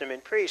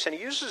Testament priest, and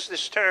he uses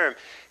this term,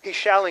 he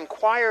shall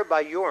inquire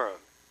by Urim.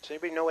 Does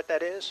anybody know what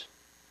that is?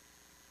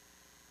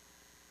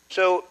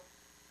 So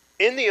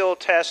in the Old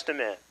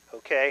Testament,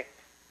 okay,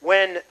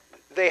 when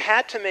they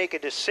had to make a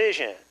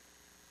decision,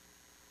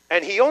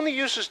 and he only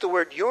uses the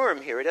word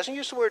Urim here, he doesn't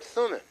use the word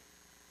Thummim,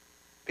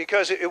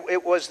 because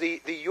it was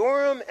the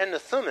Urim and the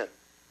Thummim.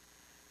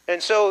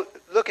 And so,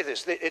 look at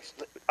this. It's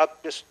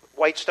this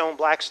white stone,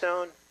 black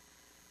stone.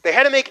 They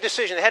had to make a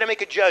decision. They had to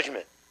make a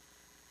judgment.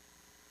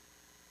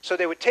 So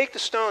they would take the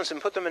stones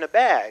and put them in a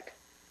bag,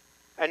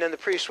 and then the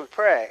priest would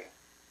pray.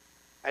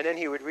 And then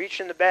he would reach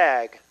in the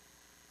bag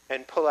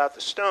and pull out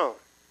the stone.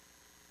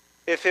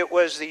 If it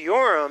was the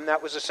Urim,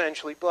 that was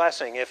essentially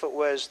blessing. If it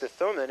was the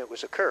Thummim, it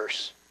was a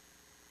curse.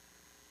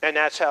 And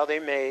that's how they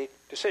made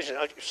decisions.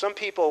 Some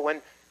people,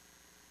 when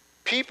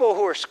people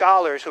who are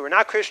scholars, who are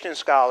not Christian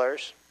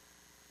scholars,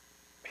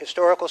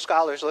 historical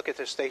scholars look at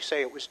this, they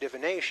say it was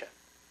divination.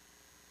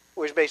 It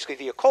was basically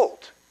the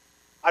occult.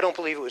 I don't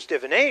believe it was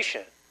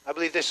divination. I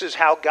believe this is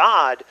how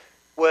God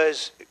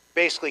was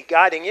basically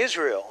guiding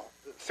Israel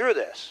through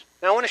this.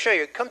 Now I want to show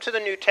you, come to the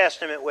New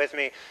Testament with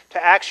me,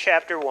 to Acts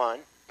chapter 1.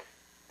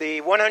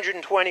 The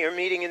 120 are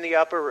meeting in the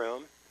upper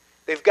room.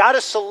 They've got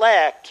to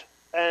select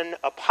an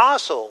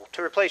apostle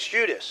to replace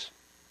Judas.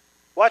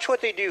 Watch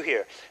what they do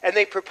here. And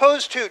they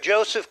proposed to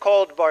Joseph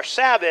called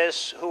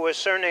Barsabbas, who was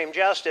surnamed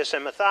Justus,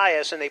 and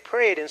Matthias, and they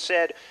prayed and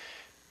said,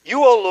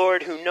 You, O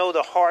Lord, who know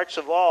the hearts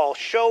of all,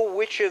 show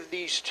which of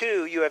these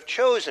two you have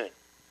chosen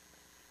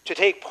to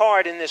take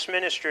part in this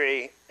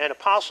ministry and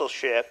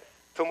apostleship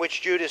from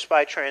which Judas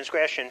by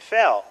transgression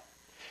fell,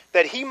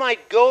 that he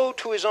might go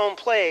to his own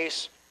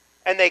place.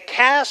 And they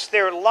cast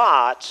their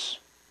lots,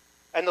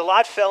 and the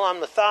lot fell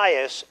on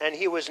Matthias, and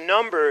he was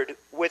numbered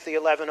with the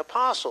 11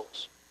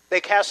 apostles.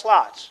 They cast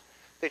lots.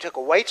 They took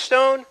a white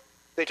stone,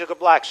 they took a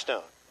black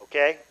stone,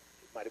 okay?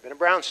 It might have been a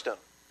brown stone.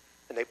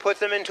 And they put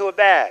them into a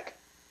bag.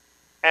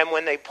 And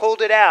when they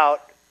pulled it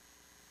out,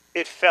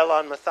 it fell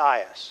on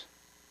Matthias.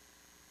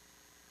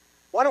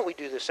 Why don't we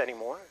do this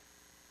anymore?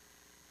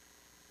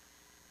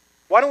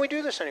 Why don't we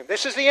do this anymore?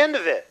 This is the end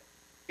of it.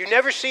 You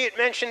never see it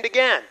mentioned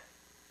again.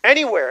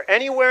 Anywhere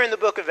in the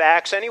book of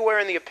Acts, anywhere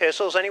in the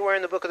epistles, anywhere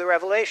in the book of the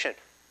Revelation.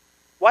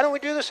 Why don't we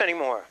do this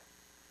anymore?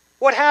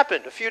 What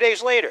happened a few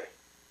days later?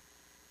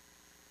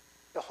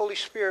 The Holy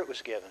Spirit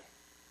was given.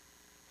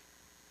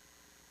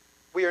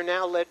 We are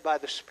now led by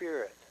the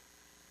Spirit.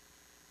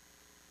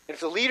 And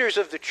if the leaders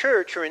of the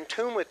church are in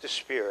tune with the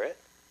Spirit,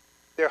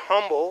 they're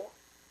humble,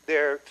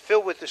 they're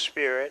filled with the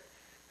Spirit,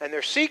 and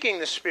they're seeking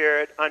the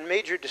Spirit on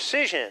major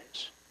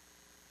decisions,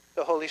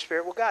 the Holy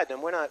Spirit will guide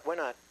them. We're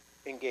not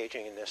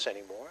engaging in this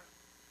anymore.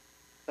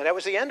 And that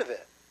was the end of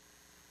it.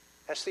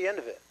 That's the end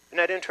of it. Isn't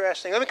that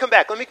interesting? Let me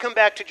come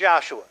back to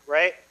Joshua,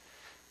 right?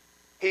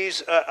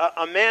 He's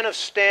a man of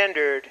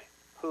standard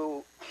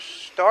who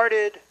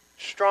started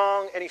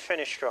strong and he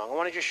finished strong. I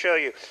want to just show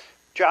you.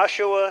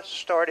 Joshua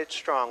started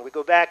strong. We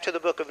go back to the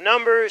book of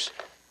Numbers.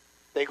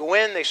 They go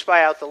in, they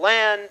spy out the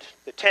land.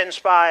 The 10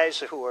 spies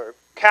who are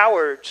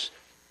cowards,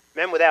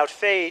 men without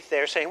faith,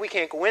 they're saying, we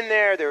can't go in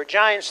there. There are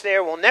giants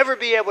there. We'll never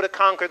be able to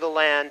conquer the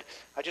land.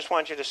 I just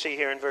want you to see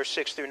here in verse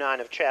 6 through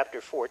 9 of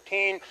chapter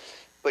 14.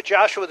 But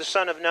Joshua the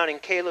son of Nun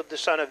and Caleb the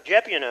son of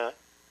Jephunneh,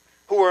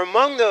 who were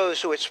among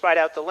those who had spied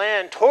out the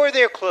land, tore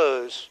their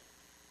clothes,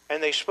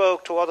 and they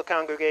spoke to all the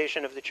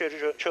congregation of the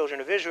children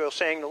of Israel,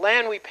 saying, The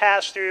land we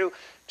passed through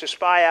to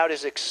spy out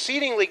is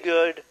exceedingly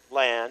good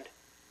land,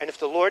 and if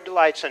the Lord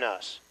delights in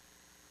us,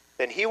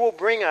 then he will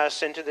bring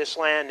us into this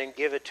land and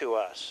give it to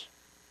us,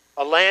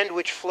 a land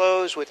which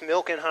flows with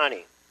milk and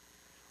honey.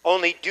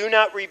 Only do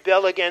not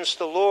rebel against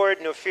the Lord,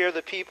 nor fear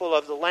the people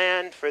of the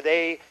land, for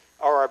they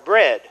are our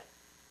bread.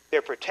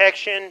 Their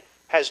protection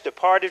has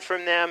departed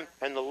from them,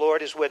 and the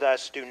Lord is with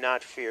us. Do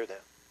not fear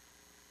them.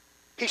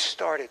 He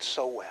started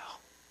so well,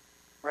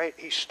 right?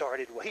 He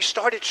started well. He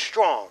started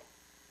strong.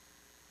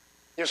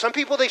 Some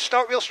people, they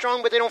start real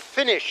strong, but they don't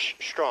finish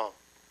strong.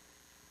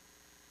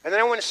 And then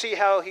I want to see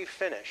how he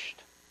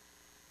finished.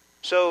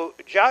 So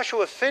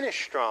Joshua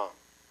finished strong.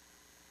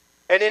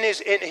 And in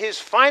his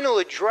final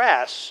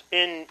address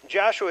in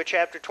Joshua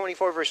chapter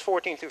 24, verse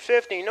 14 through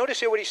 15, notice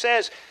here what he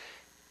says.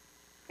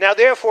 Now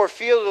therefore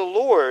fear the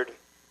Lord,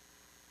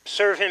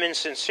 serve him in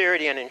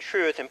sincerity and in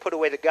truth, and put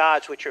away the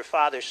gods which your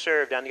fathers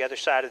served on the other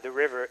side of the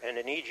river and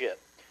in Egypt.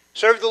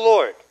 Serve the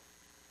Lord.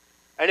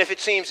 And if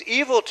it seems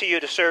evil to you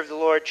to serve the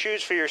Lord,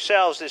 choose for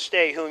yourselves this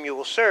day whom you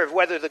will serve,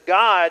 whether the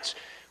gods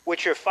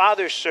which your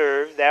fathers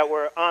served that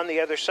were on the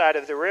other side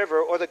of the river,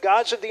 or the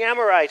gods of the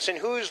Amorites in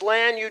whose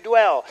land you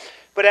dwell.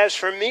 But as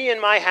for me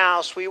and my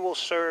house, we will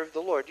serve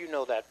the Lord. You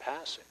know that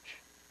passage.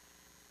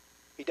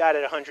 He died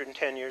at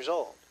 110 years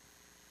old.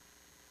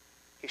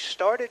 He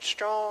started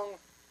strong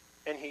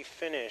and he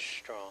finished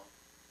strong.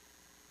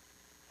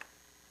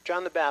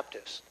 John the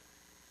Baptist.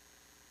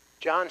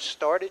 John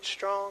started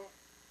strong.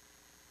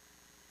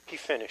 He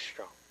finished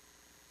strong.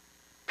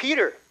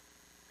 Peter.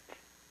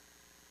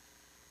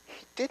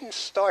 He didn't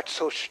start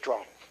so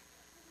strong.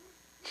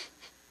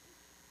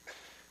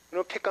 We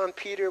don't pick on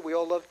Peter. We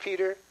all love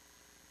Peter.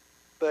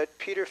 But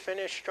Peter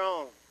finished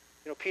strong.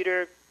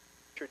 Peter,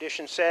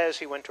 tradition says,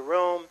 he went to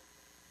Rome,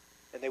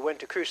 and they went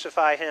to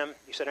crucify him.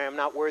 He said, I am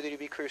not worthy to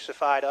be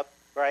crucified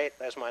upright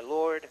as my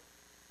Lord.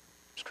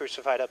 He was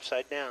crucified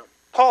upside down.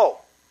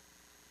 Paul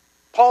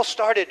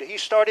started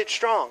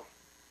strong.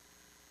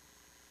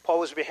 Paul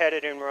was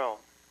beheaded in Rome.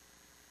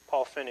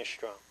 Paul finished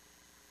strong.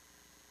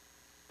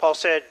 Paul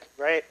said,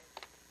 right,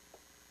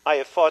 I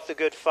have fought the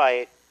good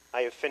fight.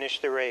 I have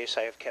finished the race.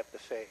 I have kept the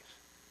faith.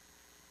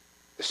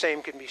 The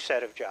same can be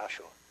said of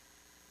Joshua,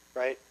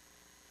 right?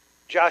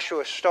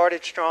 Joshua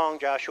started strong,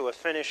 Joshua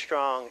finished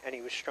strong, and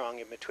he was strong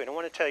in between. I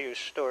want to tell you a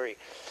story.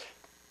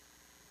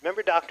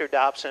 Remember Dr.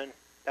 Dobson?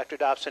 Dr.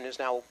 Dobson has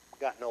now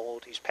gotten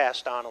old. He's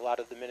passed on a lot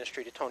of the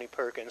ministry to Tony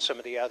Perkins, some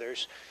of the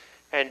others.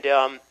 And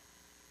I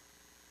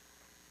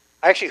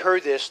actually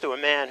heard this through a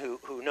man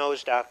who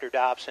knows Dr.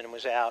 Dobson and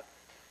was out.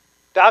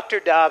 Dr.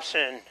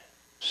 Dobson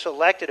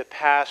selected a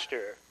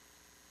pastor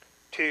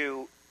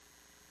to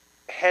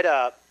head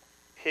up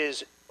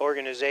his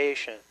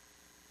organization.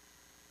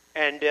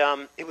 And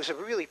it was a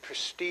really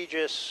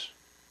prestigious,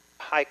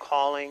 high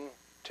calling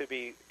to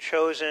be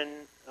chosen.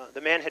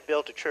 The man had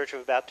built a church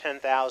of about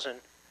 10,000.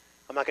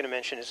 I'm not going to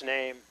mention his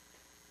name.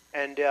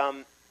 And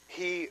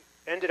he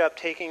ended up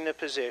taking the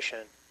position.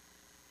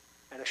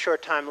 And a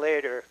short time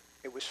later,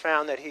 it was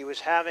found that he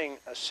was having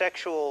a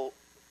sexual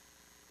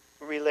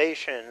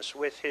relations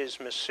with his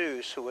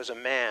masseuse, who was a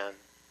man.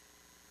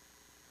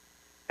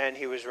 And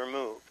he was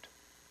removed.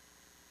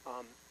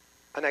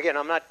 And again,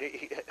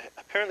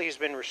 apparently he's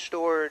been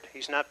restored.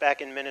 He's not back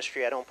in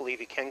ministry. I don't believe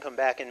he can come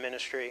back in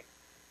ministry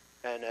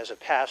and as a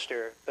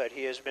pastor, but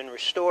he has been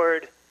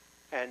restored,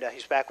 and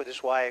he's back with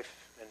his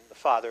wife and the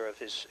father of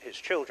his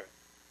children.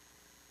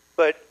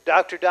 But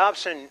Dr.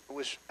 Dobson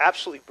was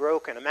absolutely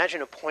broken.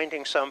 Imagine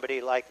appointing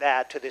somebody like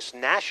that to this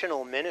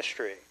national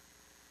ministry.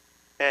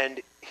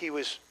 And he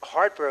was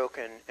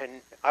heartbroken.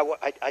 And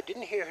I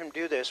didn't hear him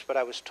do this, but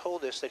I was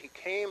told this, that he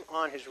came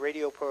on his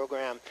radio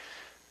program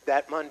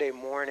that Monday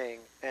morning,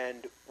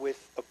 and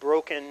with a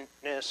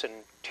brokenness and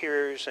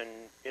tears and,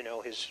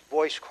 his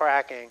voice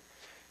cracking,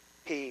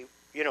 he,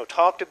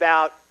 talked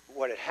about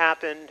what had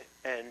happened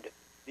and,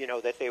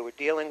 that they were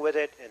dealing with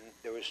it, and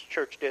there was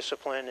church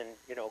discipline and,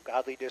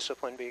 godly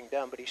discipline being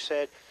done. But he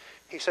said,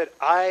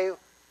 I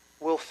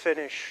will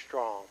finish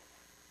strong.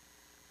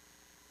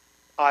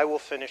 I will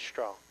finish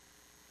strong.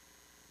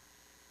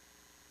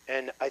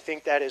 And I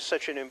think that is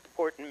such an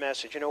important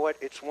message. You know what?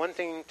 It's one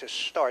thing to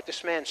start.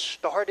 This man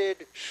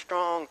started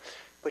strong,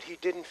 but he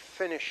didn't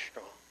finish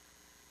strong.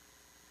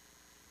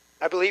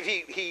 I believe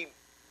he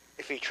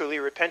if he truly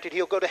repented,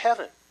 he'll go to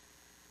heaven.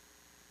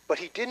 But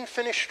he didn't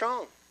finish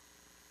strong.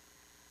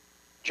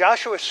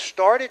 Joshua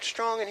started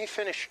strong and he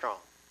finished strong.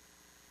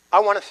 I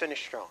want to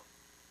finish strong.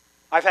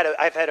 I've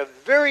had a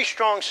very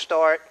strong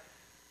start.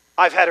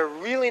 I've had a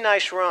really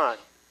nice run.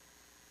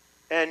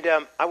 And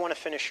I want to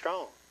finish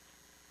strong.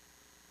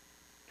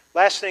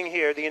 Last thing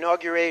here, the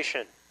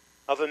inauguration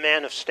of a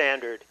man of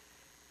standard.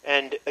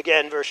 And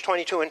again, verse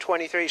 22 and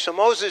 23. So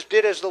Moses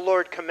did as the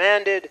Lord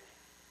commanded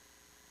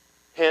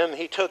him.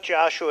 He took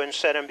Joshua and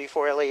set him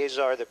before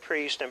Eleazar the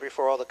priest and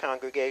before all the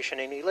congregation.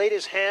 And he laid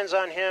his hands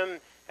on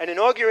him and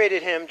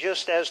inaugurated him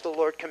just as the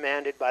Lord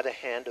commanded by the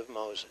hand of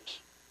Moses.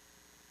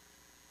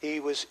 He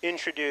was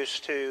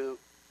introduced to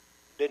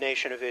the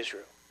nation of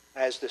Israel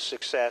as the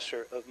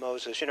successor of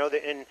Moses.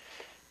 In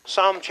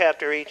Psalm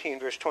chapter 18,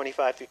 verse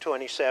 25 through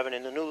 27,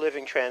 in the New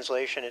Living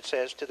Translation, it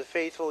says, to the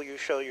faithful you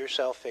show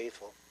yourself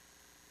faithful.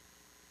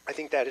 I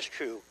think that is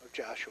true of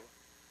Joshua.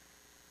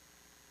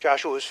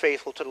 Joshua was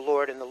faithful to the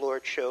Lord, and the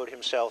Lord showed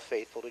himself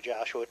faithful to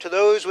Joshua. To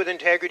those with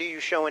integrity you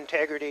show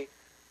integrity.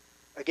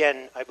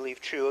 Again, I believe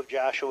true of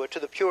Joshua. To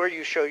the pure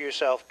you show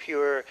yourself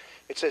pure.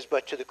 It says,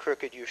 but to the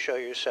crooked you show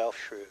yourself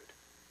shrewd.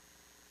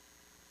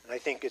 And I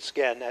think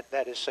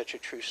that is such a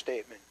true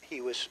statement.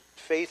 He was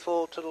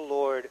faithful to the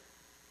Lord,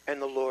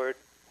 and the Lord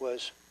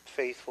was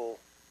faithful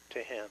to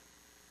him.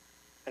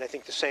 And I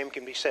think the same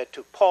can be said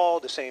to Paul,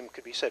 the same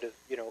could be said of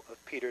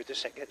Peter, the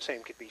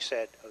same could be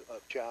said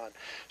of John.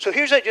 So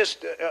here's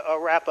just a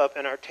wrap up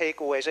and our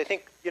takeaways. I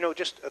think,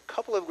 just a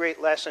couple of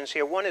great lessons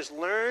here. One is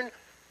learn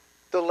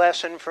the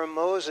lesson from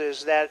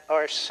Moses that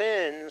our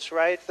sins,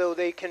 right, though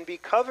they can be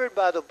covered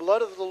by the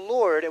blood of the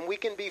Lord and we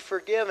can be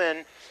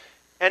forgiven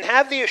and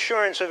have the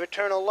assurance of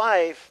eternal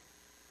life,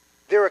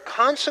 there are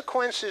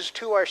consequences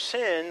to our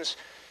sins.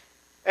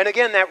 And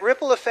again, that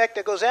ripple effect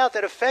that goes out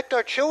that affect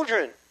our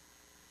children,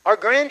 our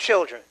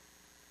grandchildren.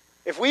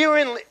 If we are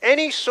in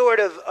any sort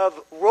of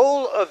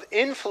role of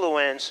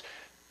influence,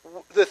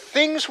 the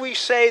things we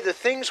say, the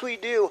things we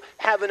do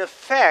have an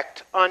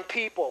effect on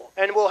people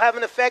and will have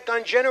an effect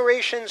on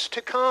generations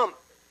to come.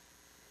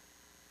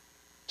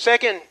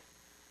 Second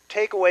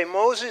takeaway,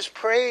 Moses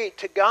prayed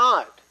to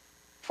God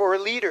for a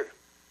leader.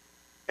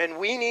 And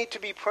we need to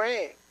be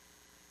praying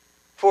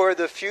for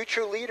the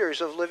future leaders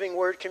of Living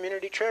Word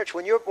Community Church.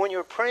 When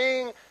you're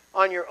praying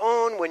on your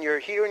own, when you're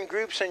here in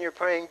groups and you're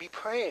praying, be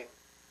praying.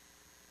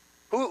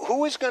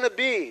 Who is going to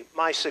be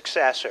my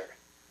successor?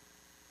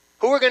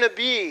 Who are going to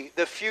be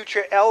the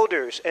future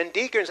elders and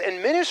deacons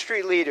and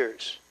ministry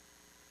leaders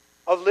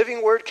of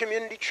Living Word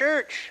Community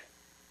Church?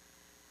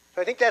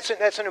 So I think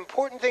that's an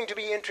important thing to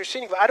be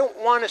interested in. I don't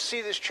want to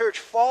see this church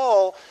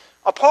fall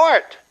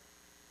apart,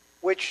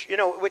 which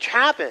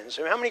happens.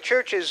 I mean, how many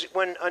churches,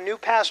 when a new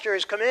pastor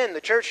has come in,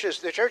 the church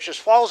just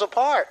falls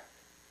apart?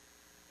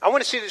 I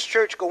want to see this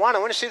church go on. I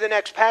want to see the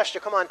next pastor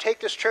come on,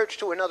 take this church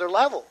to another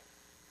level.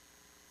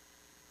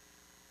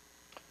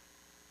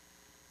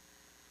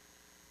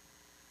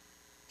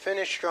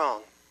 Finish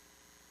strong.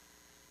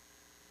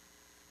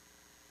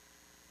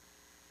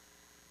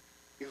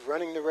 You're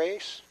running the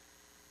race.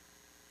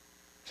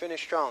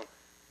 Finish strong.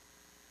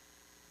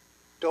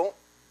 Don't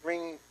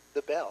ring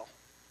the bell.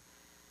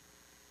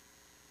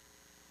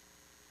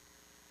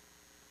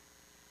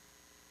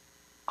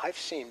 I've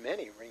seen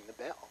many ring the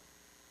bell.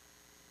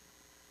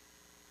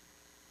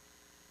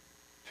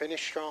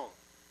 Finish strong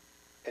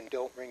and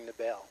don't ring the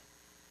bell.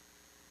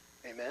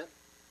 Amen?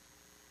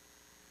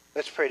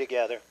 Let's pray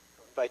together.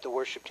 Invite the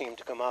worship team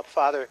to come up.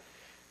 Father,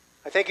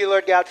 I thank you,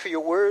 Lord God, for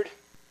your word.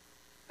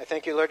 I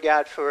thank you, Lord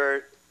God,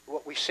 for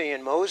what we see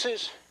in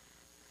Moses,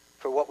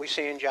 for what we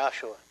see in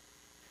Joshua.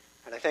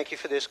 And I thank you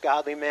for this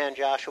godly man,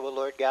 Joshua,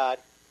 Lord God.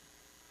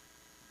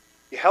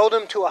 You held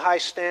him to a high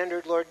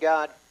standard, Lord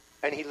God,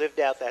 and he lived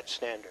out that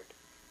standard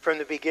from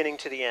the beginning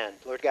to the end.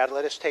 Lord God,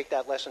 let us take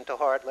that lesson to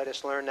heart. Let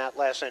us learn that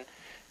lesson.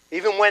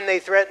 Even when they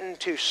threatened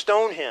to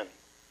stone him,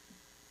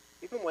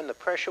 even when the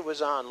pressure was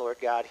on, Lord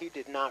God, he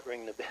did not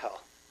ring the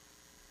bell.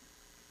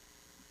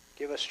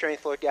 Give us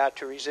strength, Lord God,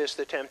 to resist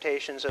the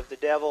temptations of the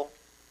devil,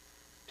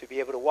 to be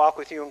able to walk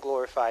with you and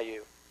glorify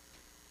you.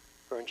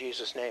 For in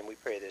Jesus' name we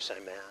pray this,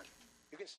 amen. You can